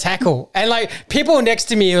hear the tackle. And like, people next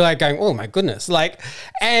to me were like going, oh my goodness. Like,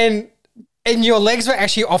 and your legs were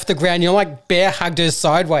actually off the ground. You like bear hugged her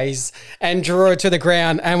sideways and drew her to the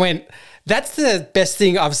ground and went, that's the best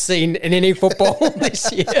thing I've seen in any football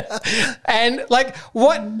this year. And like,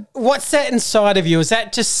 what's that inside of you? Is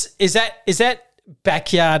that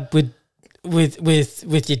backyard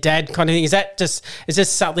with your dad kind of thing? Is this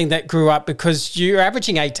something that grew up because you're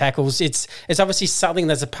averaging 8 tackles? It's obviously something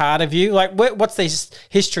that's a part of you. Like, what's the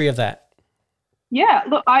history of that? Yeah,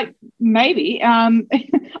 look, maybe.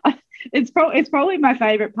 It's probably my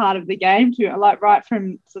favourite part of the game too. Like right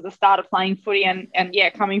from the start of playing footy and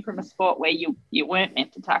coming from a sport where you weren't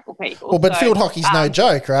meant to tackle people. Well, but field hockey's no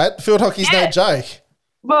joke, right? Field hockey's no joke.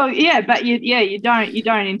 Well, yeah, but you don't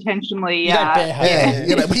intentionally. You don't bear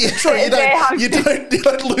hug. You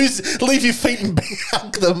don't leave your feet and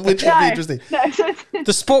hug them, which would be interesting. No,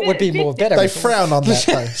 the sport would be more better. They frown on that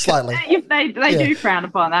though, slightly. They do frown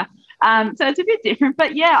upon that. So it's a bit different,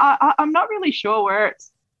 but yeah, I'm not really sure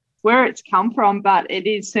where it's come from, but it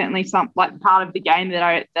is certainly some like part of the game that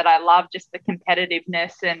I love, just the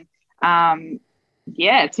competitiveness and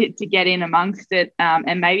to get in amongst it,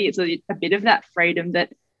 and maybe it's a bit of that freedom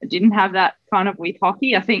that I didn't have that kind of with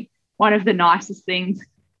hockey. I think one of the nicest things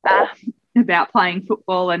about playing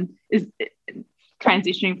football and is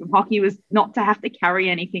transitioning from hockey was not to have to carry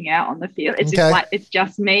anything out on the field. It's just like it's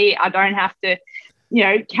just me. I don't have to,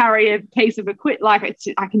 carry a piece of equipment. Like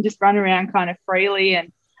I can just run around kind of freely,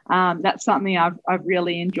 and that's something I've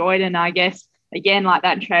really enjoyed. And I guess again, like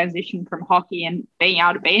that transition from hockey and being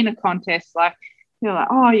able to be in a contest, like you're like,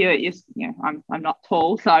 oh, I'm not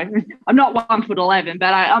tall, so I'm not 1'11",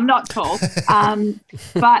 but I'm not tall.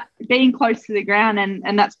 But being close to the ground,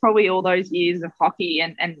 and that's probably all those years of hockey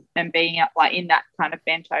and being up like in that kind of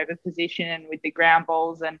bent over position and with the ground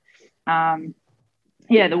balls and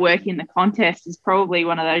the work in the contest is probably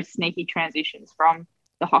one of those sneaky transitions from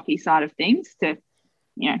the hockey side of things to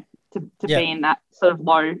be in that sort of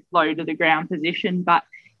low to the ground position. But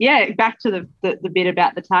yeah, back to the bit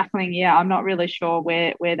about the tackling. Yeah, I'm not really sure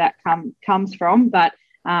where that comes from, but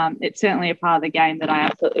it's certainly a part of the game that I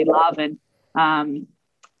absolutely love. And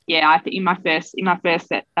I think in my first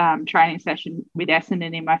training session with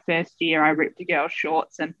Essendon in my first year, I ripped a girl's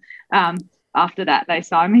shorts, and after that they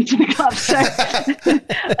signed me to the club. So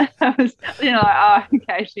I was,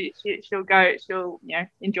 okay, she'll go, she'll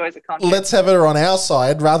enjoys the contest. Let's have her on our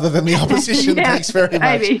side rather than the opposition. Thanks very much.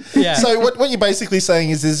 Maybe. Yeah. So what you're basically saying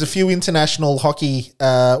is there's a few international hockey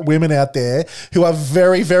women out there who are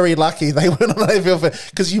very, very lucky they weren't on AFL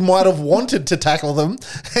because you might have wanted to tackle them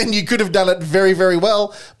and you could have done it very, very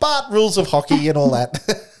well, but rules of hockey and all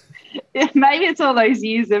that. Yeah, maybe it's all those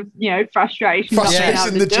years of Frustration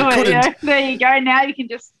frustration that you couldn't. There you go. Now you can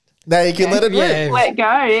just let it rip. Let go.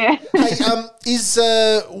 Yeah. Hey, is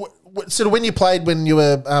sort of when you played when you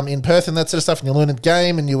were in Perth and that sort of stuff, and you learned the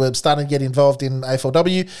game and you were starting to get involved in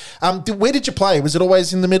AFLW. Where did you play? Was it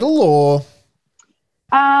always in the middle or? So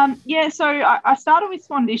I started with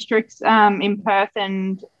Swan Districts in Perth,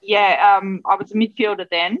 and I was a midfielder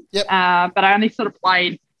then. Yep. But I only sort of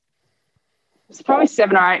played. It's probably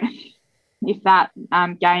 7 or 8, if that,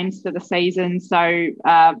 games for the season. So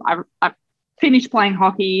I finished playing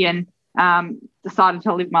hockey and decided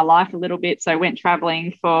to live my life a little bit. So went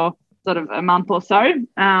travelling for sort of a month or so,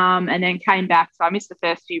 and then came back. So I missed the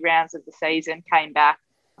first few rounds of the season, came back,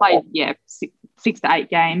 played, 6 to 8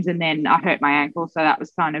 games, and then I hurt my ankle. So that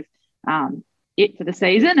was kind of it for the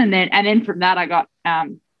season. And then from that, I got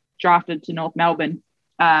drafted to North Melbourne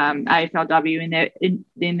AFLW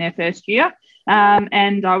in their first year.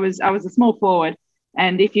 And I was a small forward.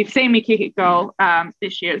 And if you've seen me kick at goal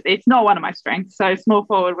this year, it's not one of my strengths. So small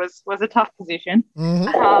forward was a tough position.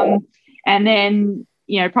 Mm-hmm. And then,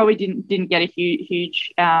 probably didn't get a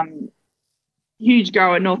huge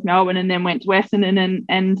go at North Melbourne, and then went to Essendon.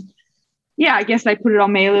 And I guess they put it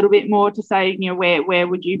on me a little bit more to say, where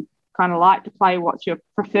would you kind of like to play? What's your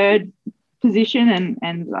preferred position?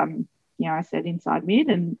 And I said inside mid.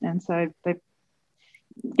 And so they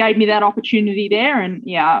gave me that opportunity there, and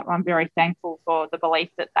I'm very thankful for the belief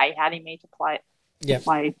that they had in me to play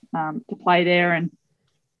there. And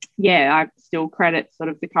I still credit sort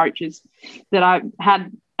of the coaches that I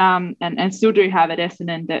had and still do have at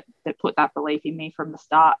Essendon that put that belief in me from the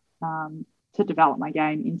start to develop my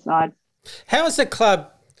game inside. How is the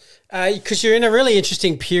club? Because you're in a really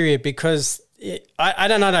interesting period. Because I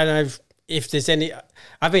don't know if there's any.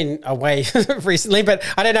 I've been away recently, but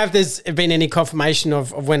I don't know if there's been any confirmation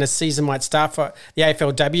of when a season might start for the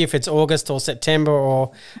AFLW, if it's August or September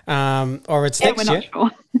or it's next year.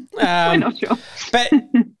 We're not sure. But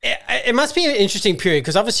it must be an interesting period,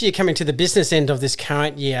 because obviously you're coming to the business end of this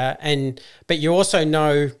current year, but you also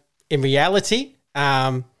know in reality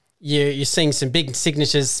you're seeing some big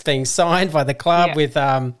signatures being signed by the club with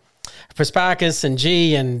Prasparkas and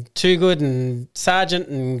G and Too Good and Sargent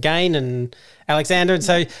and Gain and Alexander. And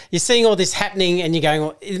so you're seeing all this happening, and you're going,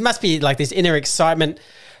 well, it must be like this inner excitement.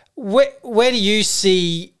 Where do you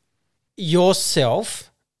see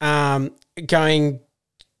yourself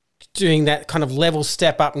doing that kind of level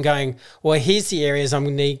step up and going, well, here's the areas I'm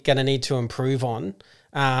going to need to improve on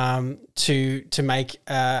to make,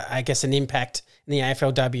 I guess, an impact in the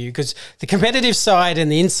AFLW? Because the competitive side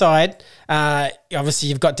and the inside, obviously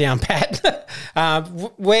you've got down pat.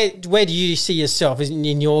 Where do you see yourself in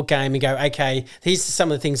your game and go, okay, these are some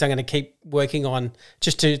of the things I'm going to keep working on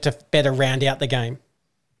just to better round out the game?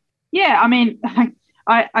 Yeah, I mean,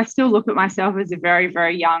 I still look at myself as a very,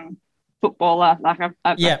 very young footballer. Like I've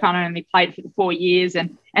kind of only played for the 4 years,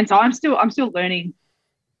 and so I'm still learning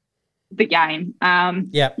the game.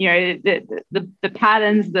 The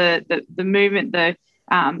patterns, the movement, the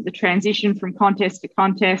transition from contest to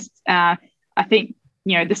contest. I think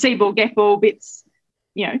the see ball get ball bits.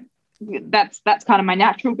 That's kind of my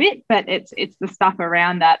natural bit, but it's the stuff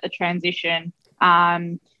around that, the transition.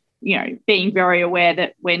 Being very aware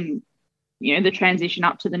that when the transition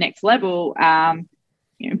up to the next level,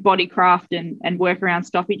 body craft and work around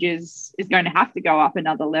stoppages is going to have to go up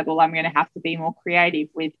another level. I'm going to have to be more creative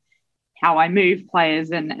with how I move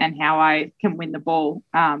players and how I can win the ball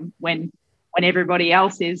when everybody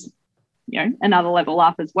else is, another level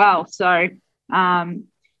up as well. So, I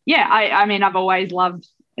mean, I've always loved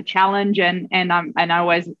a challenge, and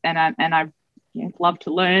I love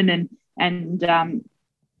to learn and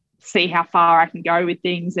see how far I can go with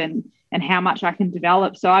things and how much I can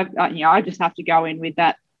develop. So I just have to go in with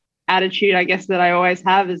that attitude, I guess, that I always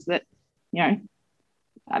have, is that,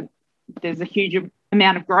 there's a huge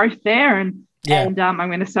amount of growth there, and I'm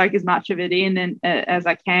going to soak as much of it in as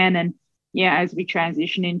I can. And as we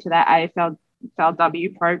transition into that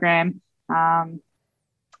AFLW program, having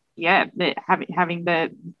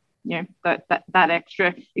the that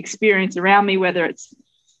extra experience around me, whether it's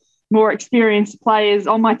more experienced players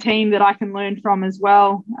on my team that I can learn from as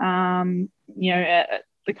well, the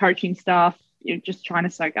coaching staff, just trying to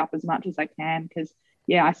soak up as much as I can, because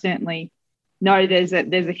I certainly know there's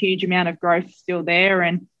a huge amount of growth still there.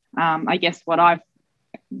 And I guess what I've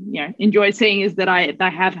enjoyed seeing is that I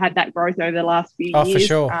have had that growth over the last few years.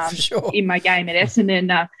 For sure. In my game at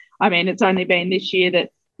Essendon. I mean, it's only been this year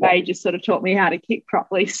that they just sort of taught me how to kick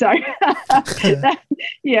properly. So that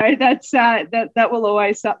will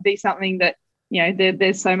always be something that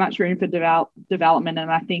there's so much room for development,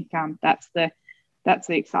 and I think that's the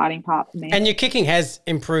exciting part for me. And your kicking has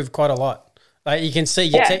improved quite a lot. Like you can see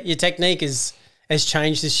your technique has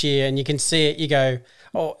changed this year, and you can see it. You go,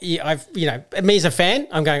 me as a fan,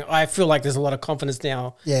 I'm going, I feel like there's a lot of confidence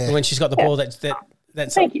now when she's got the ball. That's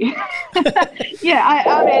Thank you. I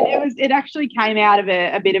mean, it actually came out of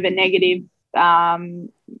a bit of a negative, not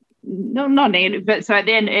negative, but so at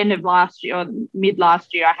the end of last year, or mid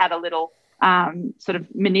last year, I had a little sort of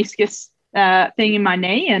meniscus thing in my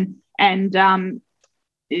knee, and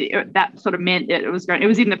that sort of meant that it was going. It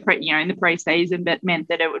was in the pre-season, but meant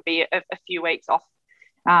that it would be a few weeks off,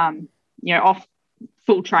 off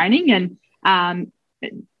full training, and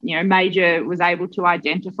Major was able to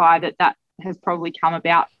identify that has probably come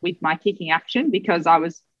about with my kicking action, because I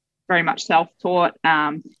was very much self-taught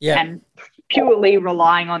and purely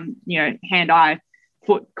relying on, hand-eye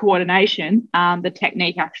foot coordination. The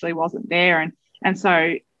technique actually wasn't there. And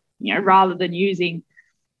so, rather than using,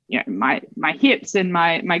 my hips and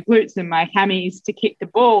my glutes and my hammies to kick the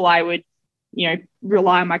ball, I would,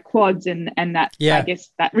 rely on my quads and that, I guess,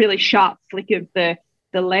 that really sharp flick of the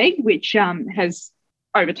leg, which has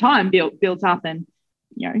over time built up and,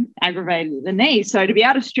 aggravated the knee. So to be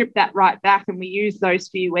able to strip that right back, and we used those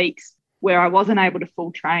few weeks where I wasn't able to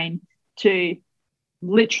full train to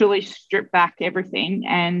literally strip back everything.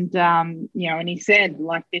 And, and he said,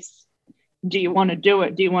 like, this, do you want to do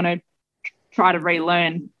it? Do you want to try to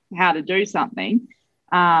relearn how to do something?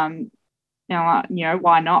 Why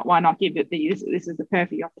not? Why not give it the use? This is the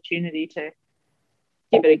perfect opportunity to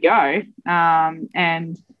give it a go.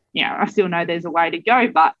 I still know there's a way to go,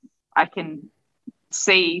 but I can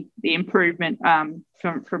see the improvement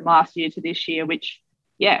from last year to this year, which,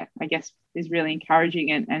 I guess is really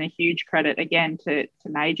encouraging, and a huge credit again to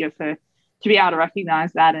Major to be able to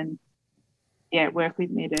recognise that and work with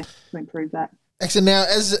me to improve that. Excellent. Now,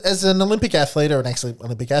 as an Olympic athlete, or an excellent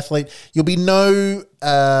Olympic athlete, you'll be no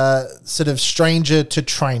sort of stranger to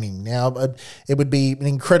training. Now, it would be an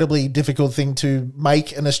incredibly difficult thing to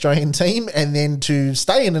make an Australian team and then to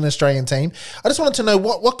stay in an Australian team. I just wanted to know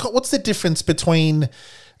what's the difference between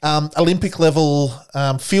Olympic level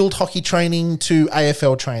field hockey training to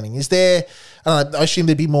AFL training? Is there, I assume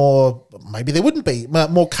there'd be more, maybe there wouldn't be,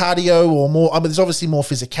 more cardio or more, there's obviously more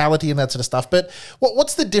physicality and that sort of stuff, but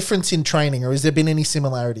what's the difference in training, or has there been any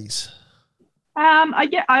similarities?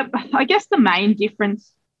 I guess the main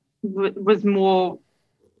difference was more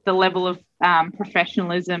the level of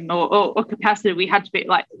professionalism or capacity we had to be,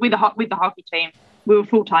 like with the hockey team, we were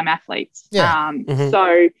full-time athletes.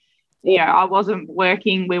 So, I wasn't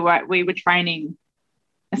working. We were training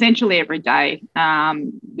essentially every day.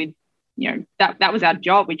 With that was our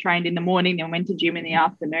job. We trained in the morning, then went to gym in the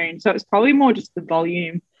afternoon. So it's probably more just the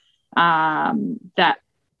volume that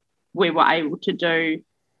we were able to do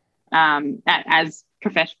as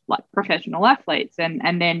professional athletes,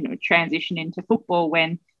 and then transition into football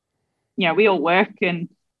when we all work and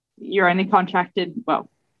you're only contracted. Well,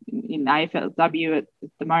 in the AFLW at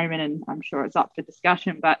the moment, and I'm sure it's up for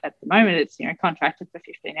discussion, but at the moment it's contracted for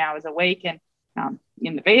 15 hours a week, and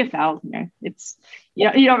in the VFL, it's you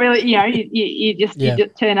don't really you just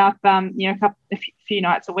turn up a few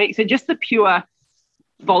nights a week. So just the pure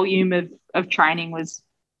volume of training was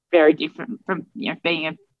very different from being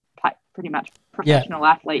a pretty much professional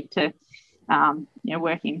athlete to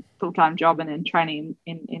working full-time job and then training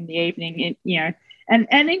in the evening. And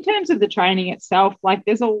in terms of the training itself, like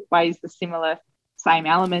there's always the same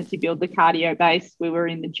elements. You build the cardio base. We were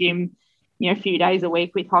in the gym, a few days a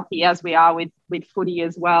week with hockey, as we are with footy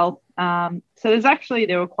as well. So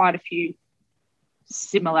there were quite a few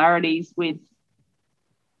similarities with,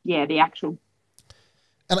 the actual.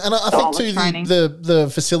 And I think too the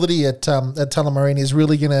facility at Tullamarine is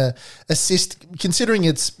really going to assist, considering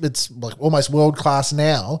it's like almost world class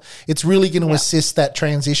now. It's really going to assist that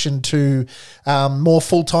transition to more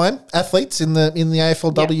full time athletes in the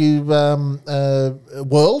AFLW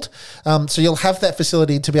world. So you'll have that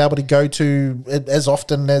facility to be able to go to as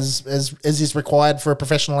often as is required for a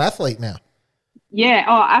professional athlete now. Yeah.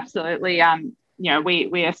 Oh, absolutely.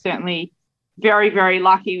 We are certainly very, very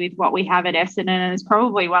lucky with what we have at Essendon, and it's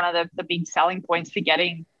probably one of the big selling points for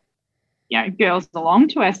getting, girls along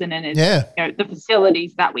to Essendon is, the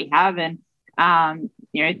facilities that we have, and,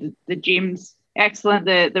 the gym's excellent.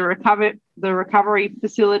 The recovery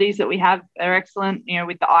facilities that we have are excellent,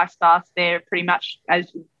 with the ice baths there pretty much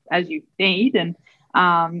as you need. And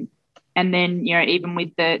then, even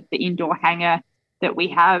with the indoor hangar that we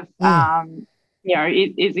have,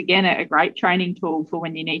 it is, again, a great training tool for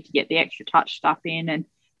when you need to get the extra touch stuff in. And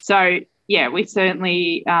so, we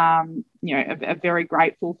certainly, are very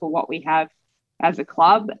grateful for what we have as a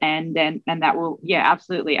club, and that will,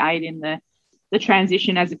 absolutely aid in the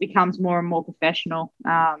transition as it becomes more and more professional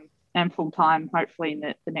and full-time, hopefully in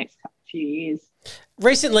the next few years.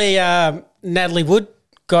 Recently, Natalie Wood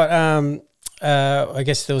got, I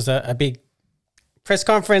guess there was a big press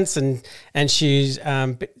conference, and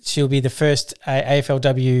she'll be the first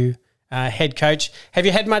AFLW head coach. Have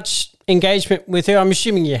you had much engagement with her? I'm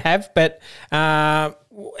assuming you have, but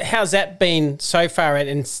how's that been so far?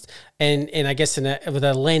 And I guess with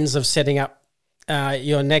a lens of setting up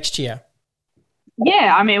your next year.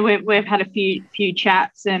 Yeah, I mean we've had a few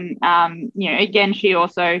chats, and again she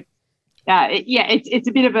also it's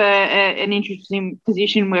a bit of an interesting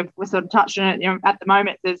position. We've sort of touched on it. At the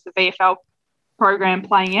moment, there's the VFL program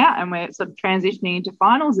playing out, and we're sort of transitioning into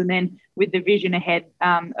finals, and then with the vision ahead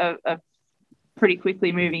of pretty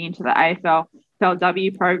quickly moving into the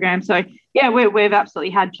AFLW program. So we've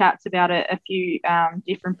absolutely had chats about a few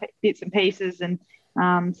different bits and pieces, and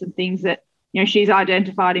some things that she's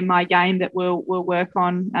identified in my game that we'll work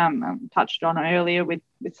on. Touched on earlier with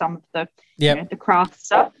some of the the craft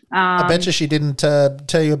stuff. I bet you she didn't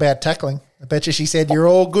tell you about tackling. I bet you she said you're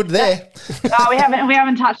all good there. No, we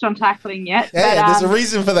haven't touched on tackling yet. Yeah, there's a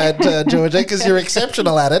reason for that, Georgia, because you're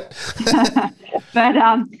exceptional at it.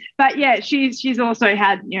 But yeah, she's also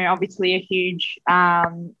had obviously a huge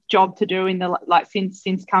job to do in the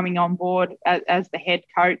since coming on board as the head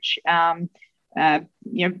coach.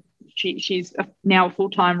 She's now a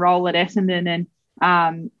full-time role at Essendon,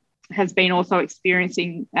 and has been also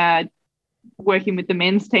experiencing working with the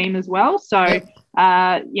men's team as well. So,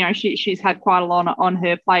 she's had quite a lot on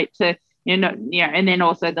her plate to, and then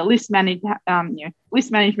also the list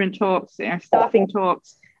management talks, staffing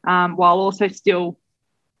talks, while also still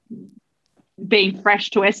being fresh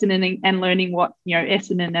to Essendon and learning what,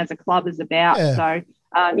 Essendon as a club is about. Yeah. So,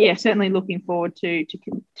 certainly looking forward to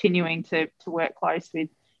continuing to work close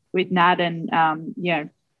with Nad and,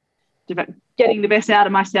 getting the best out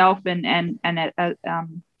of myself and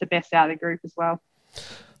the best out of the group as well.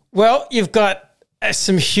 Well, you've got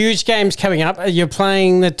some huge games coming up. You're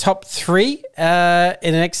playing the top three in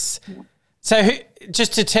the next. So,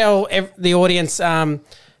 just to tell the audience, the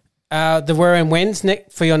where and when's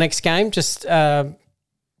for your next game. Just so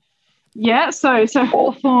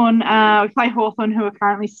Hawthorn. We play Hawthorn, who are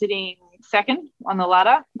currently sitting second on the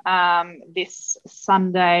ladder. This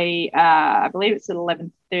Sunday, I believe it's at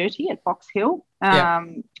 11:30 at Box Hill.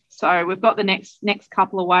 So we've got the next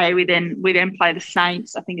couple away. We then play the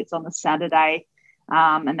Saints. I think it's on the Saturday,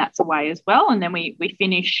 and that's away as well. And then we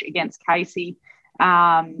finish against Casey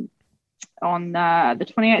on the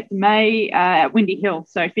 28th of May at Windy Hill.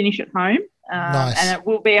 So finish at home, nice. And it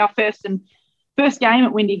will be our first game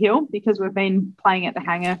at Windy Hill, because we've been playing at the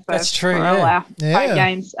Hangar for all our home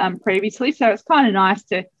games previously. So it's kind of nice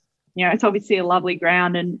to, it's obviously a lovely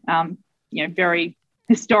ground and very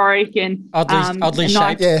historic and oddly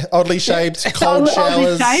shaped. Nice. Oddly shaped, cold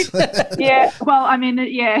showers. Yeah, well, I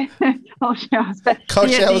mean, cold showers. But cold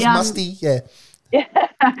showers, musty, yeah.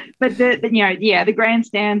 But the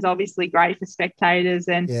grandstand's obviously great for spectators,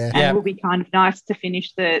 and it will be kind of nice to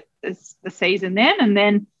finish the season then, and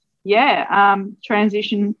then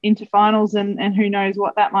transition into finals, and who knows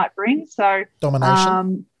what that might bring. So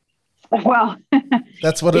domination. Well,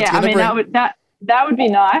 that's what it's going to bring. That would be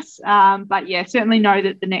nice. But certainly know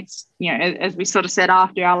that the next, as we sort of said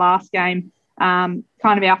after our last game, kind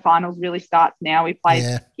of our finals really starts now. We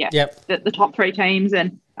play the top three teams,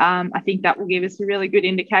 and I think that will give us a really good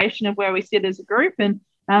indication of where we sit as a group. And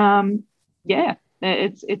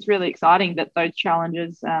it's really exciting that those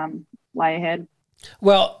challenges lay ahead.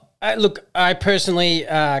 Well, look, I personally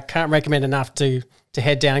can't recommend enough to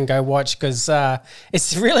head down and go watch, because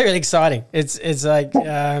it's really, really exciting. It's like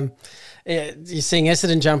you're seeing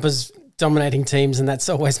Essendon jumpers dominating teams, and that's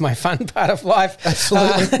always my fun part of life.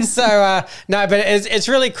 Absolutely. But it's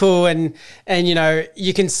really cool, and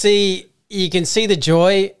you can see the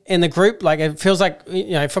joy in the group. Like, it feels like,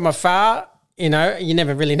 from afar, you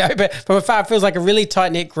never really know, but from afar it feels like a really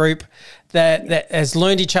tight-knit group that has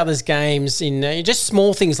learned each other's games in just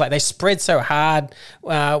small things, like they spread so hard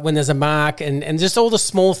when there's a mark, and just all the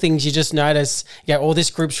small things you just notice. All this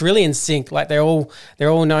group's really in sync. Like they're all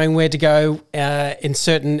knowing where to go in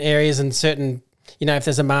certain areas, and certain, if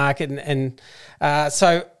there's a mark, and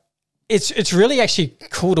so it's really actually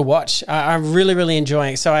cool to watch. I'm really, really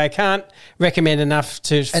enjoying it. So I can't recommend enough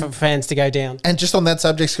for fans to go down. And just on that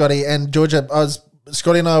subject, Scotty and Georgia,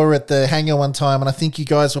 Scotty and I were at the Hangar one time, and I think you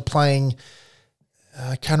guys were playing,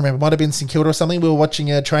 I can't remember, it might have been St Kilda or something. We were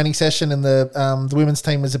watching a training session, and the women's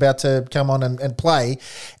team was about to come on and play,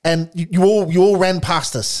 and you all ran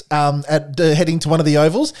past us heading to one of the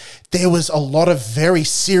ovals. There was a lot of very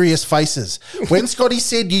serious faces. When Scotty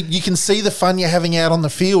said you can see the fun you're having out on the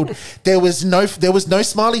field, there was no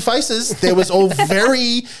smiley faces. There was all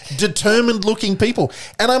very determined looking people.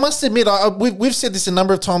 And I must admit, we've said this a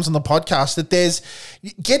number of times on the podcast, that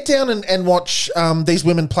get down and watch these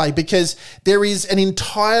women play, because there is an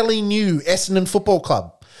entirely new Essendon Football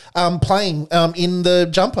Club. playing in the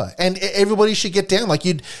jumper, and everybody should get down. Like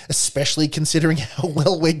especially considering how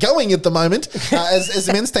well we're going at the moment as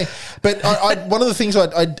a men's team. But one of the things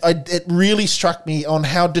it really struck me on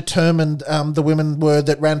how determined the women were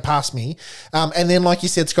that ran past me, and then like you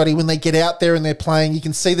said, Scotty, when they get out there and they're playing, you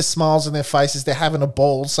can see the smiles on their faces. They're having a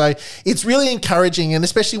ball, so it's really encouraging, and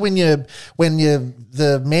especially when you're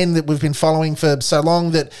the men that we've been following for so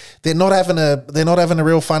long that they're not having a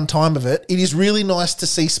real fun time of it. It is really nice to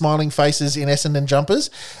see smiling faces in Essendon jumpers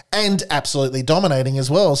and absolutely dominating as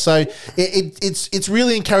well. So it's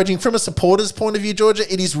really encouraging from a supporter's point of view,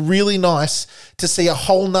 Georgia. It is really nice to see a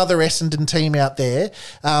whole nother Essendon team out there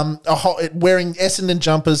wearing Essendon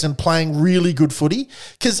jumpers and playing really good footy.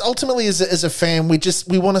 Because ultimately, as a fan, we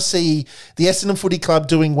want to see the Essendon Footy Club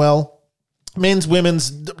doing well. Men's,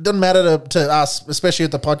 women's, doesn't matter to us, especially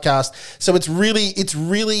at the podcast. So it's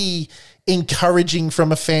really encouraging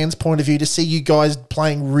from a fan's point of view to see you guys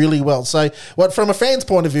playing really well. So from a fan's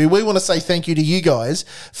point of view, we want to say thank you to you guys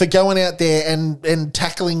for going out there and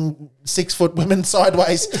tackling 6 foot women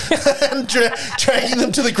sideways and dragging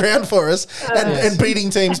them to the ground for us and beating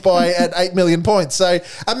teams at 8 million points. So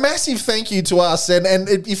a massive thank you to us. And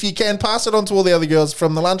if you can, pass it on to all the other girls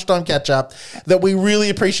from the lunchtime catch up that we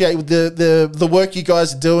really appreciate the work you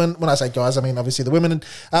guys are doing. When I say guys, I mean obviously the women,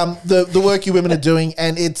 the work you women are doing.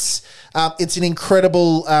 And it's an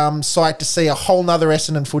incredible sight to see a whole nother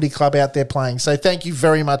Essendon Footy Club out there playing. So thank you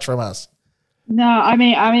very much from us. No, I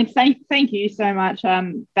mean, thank you so much.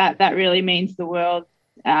 That really means the world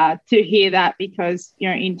to hear that, because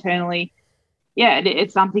internally,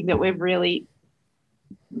 it's something that we've really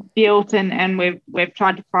built and we've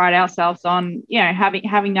tried to pride ourselves on.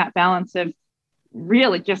 Having that balance of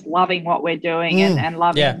really just loving what we're doing and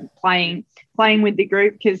loving playing with the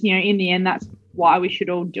group, because in the end that's why we should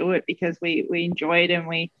all do it, because we enjoy it and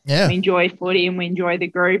we enjoy footy and we enjoy the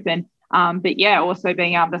group. And also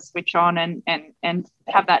being able to switch on and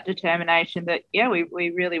have that determination that we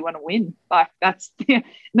really want to win. Like that's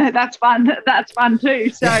that's fun. That's fun too.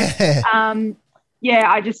 So I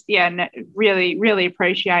just really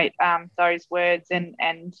appreciate those words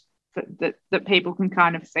and that people can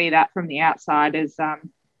kind of see that from the outside as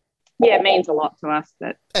it means a lot to us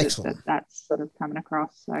that's sort of coming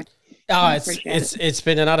across. So it's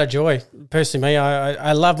been an utter joy. Personally, me,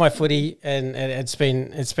 I love my footy, and it's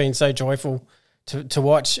been so joyful to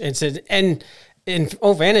watch. And in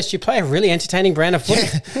all fairness, you play a really entertaining brand of footy.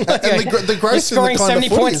 And the growth, you're scoring 70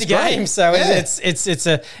 points a game, great. so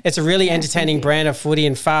it's a really entertaining brand of footy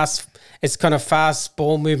and fast. It's kind of fast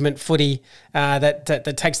ball movement footy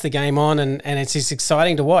that takes the game on, and it's just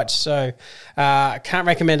exciting to watch. So I can't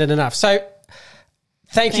recommend it enough. So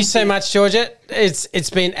thank you so much, Georgia.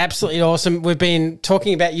 It's been absolutely awesome. We've been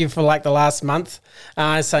talking about you for like the last month,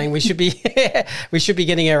 saying we should be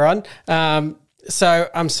getting her on. So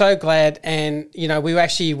I'm so glad, and we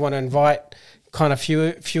actually want to invite kind of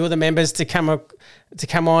few of the members to come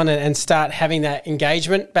on and start having that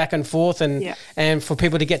engagement back and forth, and for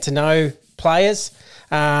people to get to know players.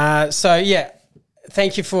 Thank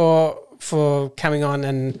you for coming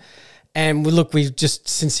on, and we just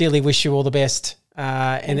sincerely wish you all the best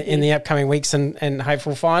in the upcoming weeks and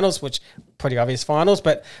hopeful finals, which pretty obvious finals,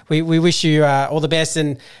 but we wish you all the best.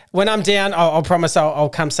 And when I'm down, I'll promise I'll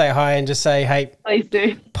come say hi and just say, hey, please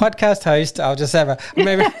do. Podcast host. I'll just have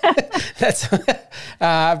maybe that's,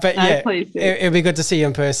 please do. It'll be good to see you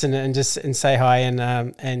in person and say hi and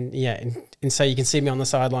so you can see me on the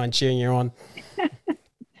sideline cheering you on.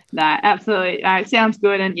 No, absolutely. It sounds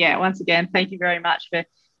good. And once again, thank you very much for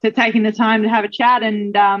taking the time to have a chat.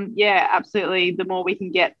 And absolutely. The more we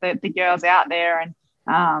can get the girls out there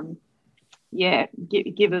and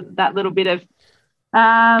give us that little bit of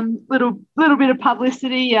little bit of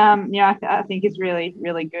publicity, I think is really,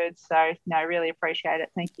 really good. So really appreciate it.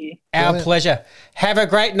 Thank you. Our pleasure. Have a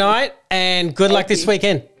great night and good luck this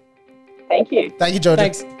weekend. Thank you. Thank you, Georgia.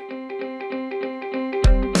 Thanks.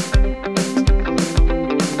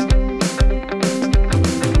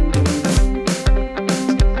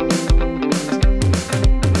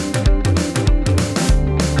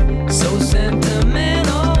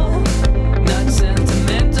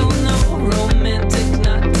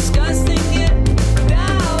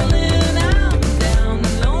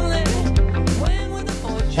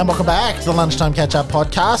 And welcome back to the Lunchtime Catch-Up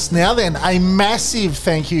podcast. Now then, a massive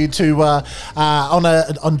thank you to Georgia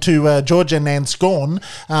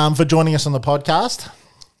Nanscawen for joining us on the podcast.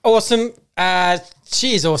 Awesome.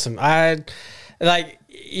 She is awesome.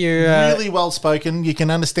 You're really well spoken. You can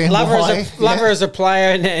understand love why. Love her as a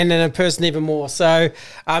player and a person even more. So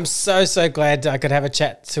I'm so glad I could have a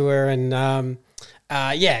chat to her and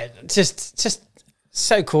just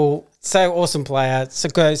so cool, so awesome player,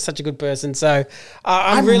 such a good person. So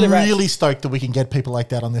I'm really stoked that we can get people like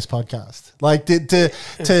that on this podcast. Like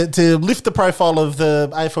to lift the profile of the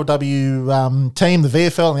AFLW team, the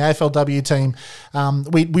VFL and the AFLW team.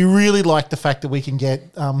 We really like the fact that we can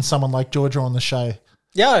get someone like Georgia on the show.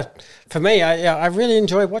 Yeah, for me, I really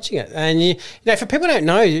enjoy watching it. And, you know, for people who don't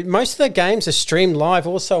know, most of the games are streamed live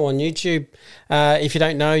also on YouTube. If you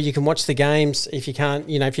don't know, you can watch the games. If you can't,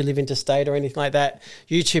 you know, if you live interstate or anything like that,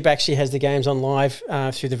 YouTube actually has the games on live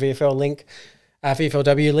through the VFL link,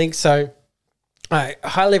 VFLW link. So I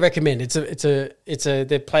highly recommend.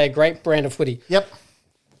 They play a great brand of footy. Yep.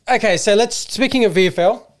 Okay, so speaking of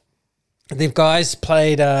VFL, the guys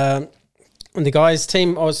played... And the guys'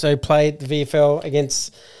 team also played the VFL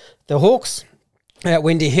against the Hawks at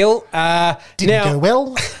Windy Hill. Didn't go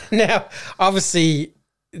well. Now, obviously,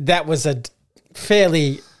 that was a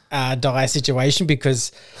fairly dire situation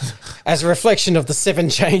because, as a reflection of the 7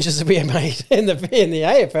 changes that we had made in the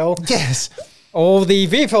AFL, yes, all the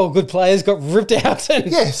VFL good players got ripped out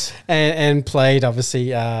and played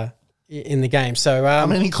obviously in the game. So I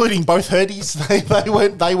mean, including both Hurdies,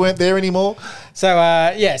 they weren't there anymore.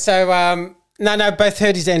 So No, both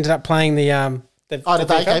Hurdies ended up playing the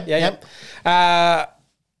VFL. Yeah.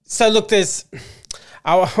 So look,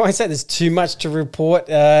 I won't say there's too much to report.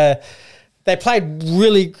 They played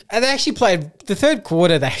the third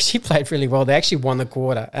quarter. They actually played really well. They actually won the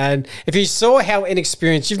quarter. And if you saw how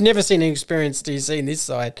inexperienced, you've never seen inexperienced DC in this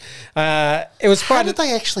side. It was how did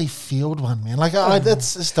they actually field one, man? Like,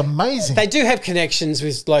 that's just amazing. They do have connections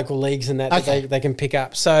with local leagues and that they can pick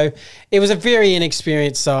up. So it was a very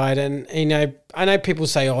inexperienced side. And, you know, I know people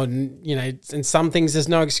say, you know, in some things there's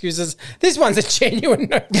no excuses. This one's a genuine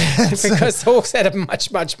no, because the Hawks had a much,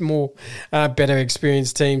 much more better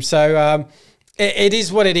experienced team. So it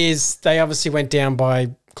is what it is. They obviously went down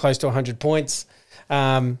by close to 100 points.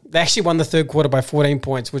 They actually won the third quarter by 14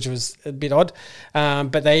 points, which was a bit odd.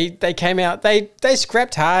 But they came out, they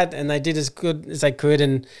scrapped hard and they did as good as they could.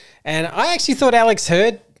 And I actually thought Alex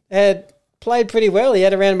Hurd had played pretty well. He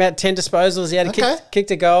had around about 10 disposals. He had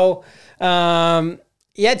kicked a goal.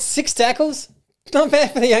 He had 6 tackles. Not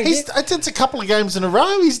bad for the young kid. It's a couple of games in a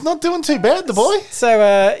row. He's not doing too bad, the boy.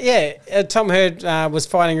 So, Tom Hurd was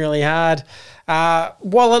fighting really hard.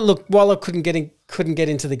 Waller couldn't get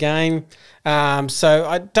into the game. So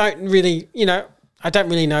I don't really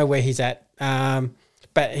know where he's at.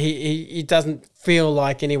 But he doesn't feel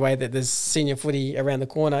like anyway that there's senior footy around the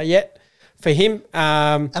corner yet for him.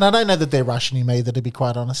 And I don't know that they're rushing him either, to be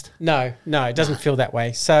quite honest. No, it doesn't feel that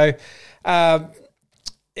way. So,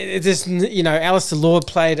 Alistair Lord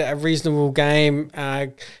played a reasonable game.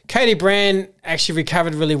 Cody Brand actually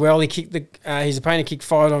recovered really well. He kicked his opponent kicked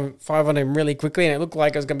five on him really quickly, and it looked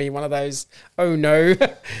like it was going to be one of those, oh no.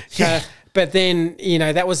 But then,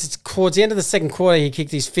 that was towards the end of the second quarter, he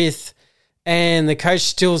kicked his 5th, and the coach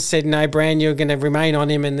still said, no, Brand, you're going to remain on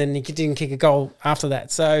him, and then he didn't kick a goal after that.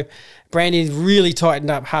 So Brandy really tightened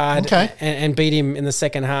up hard and beat him in the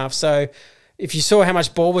second half. So if you saw how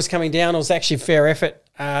much ball was coming down, it was actually a fair effort.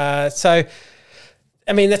 So,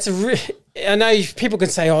 I mean, I know people can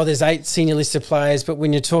say, there's 8 senior listed players, but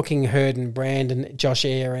when you're talking Hurd and Brand and Josh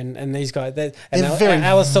Eyre and these guys, they're very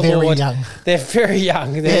young. They're very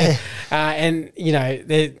young. And these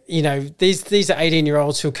are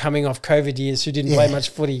 18-year-olds who are coming off COVID years who didn't play much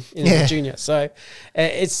footy in the junior. So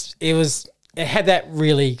it had that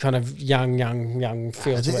really kind of young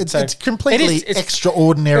feel to it. It's completely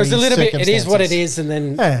extraordinary. It was a little bit. It is what it is, and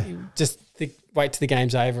then just wait till the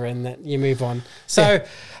game's over and that you move on. So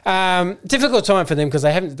difficult time for them because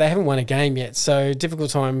they haven't won a game yet. So difficult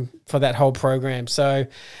time for that whole program. So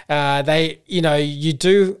I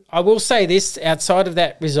will say this: outside of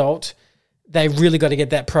that result, they really got to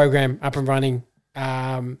get that program up and running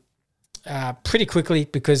pretty quickly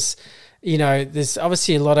because there's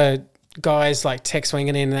obviously a lot of guys like Tex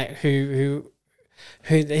Wingen in that who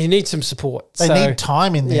need some support. They need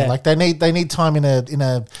time in there. Yeah. Like they need time in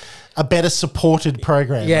a better supported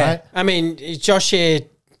program. Yeah, right? I mean Josh Eyre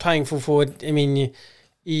playing full forward. I mean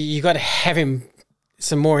you got to have him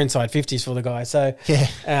some more inside 50s for the guy. So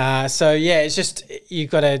it's just you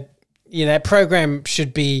got to that program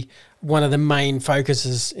should be one of the main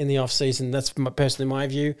focuses in the off season. That's personally my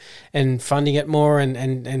view, and funding it more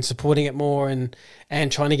and supporting it more and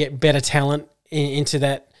trying to get better talent into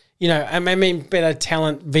that. Better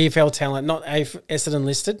talent, VFL talent, not Essendon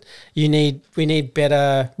listed. We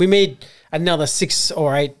need another 6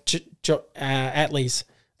 or 8 Atleys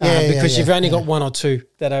because you've only got 1 or 2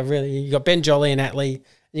 that are really. You got Ben Jolly and Atley.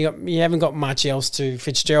 You haven't got much else to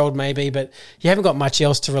Fitzgerald maybe, but you haven't got much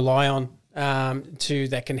else to rely on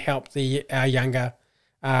that can help our younger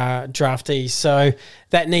draftees. So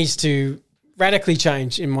that needs to radically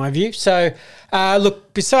change in my view. So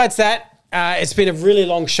look, besides that, it's been a really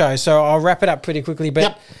long show, so I'll wrap it up pretty quickly.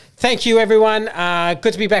 But thank you, everyone.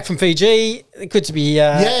 Good to be back from Fiji. Good to be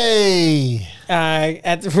Yay! right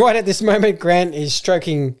at this moment, Grant is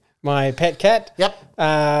stroking my pet cat.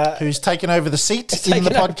 Who's taken over the seat in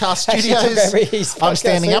the podcast studios. I'm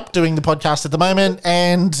standing up doing the podcast at the moment,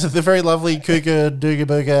 and the very lovely Cougar Dooga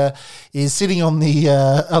Booga is sitting on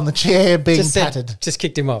the chair being patted. Just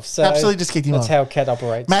kicked him off. So absolutely just kicked him off. That's how a cat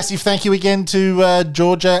operates. Massive thank you again to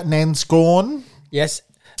Georgia Nanscawen. Yes.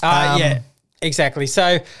 Yeah, exactly.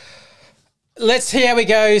 So let's see how we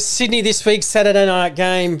go. Sydney this week, Saturday night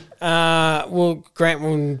game. Grant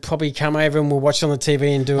will probably come over and we'll watch it on the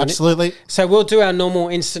TV and do it. Absolutely. So we'll do our normal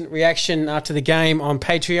instant reaction after the game on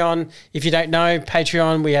Patreon. If you don't know,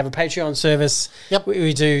 Patreon, we have a Patreon service.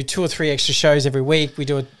 We do 2 or 3 extra shows every week. We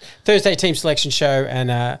do a Thursday team selection show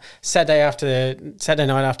and a Saturday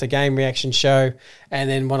night after game reaction show, and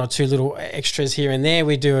then 1 or 2 little extras here and there.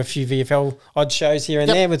 We do a few VFL odd shows here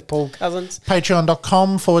and there with Paul Cousins.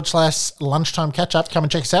 Patreon.com/lunchtime catch up. Come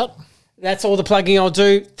and check us out. That's all the plugging I'll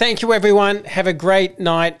do. Thank you, everyone. Have a great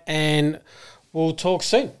night, and we'll talk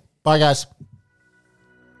soon. Bye, guys.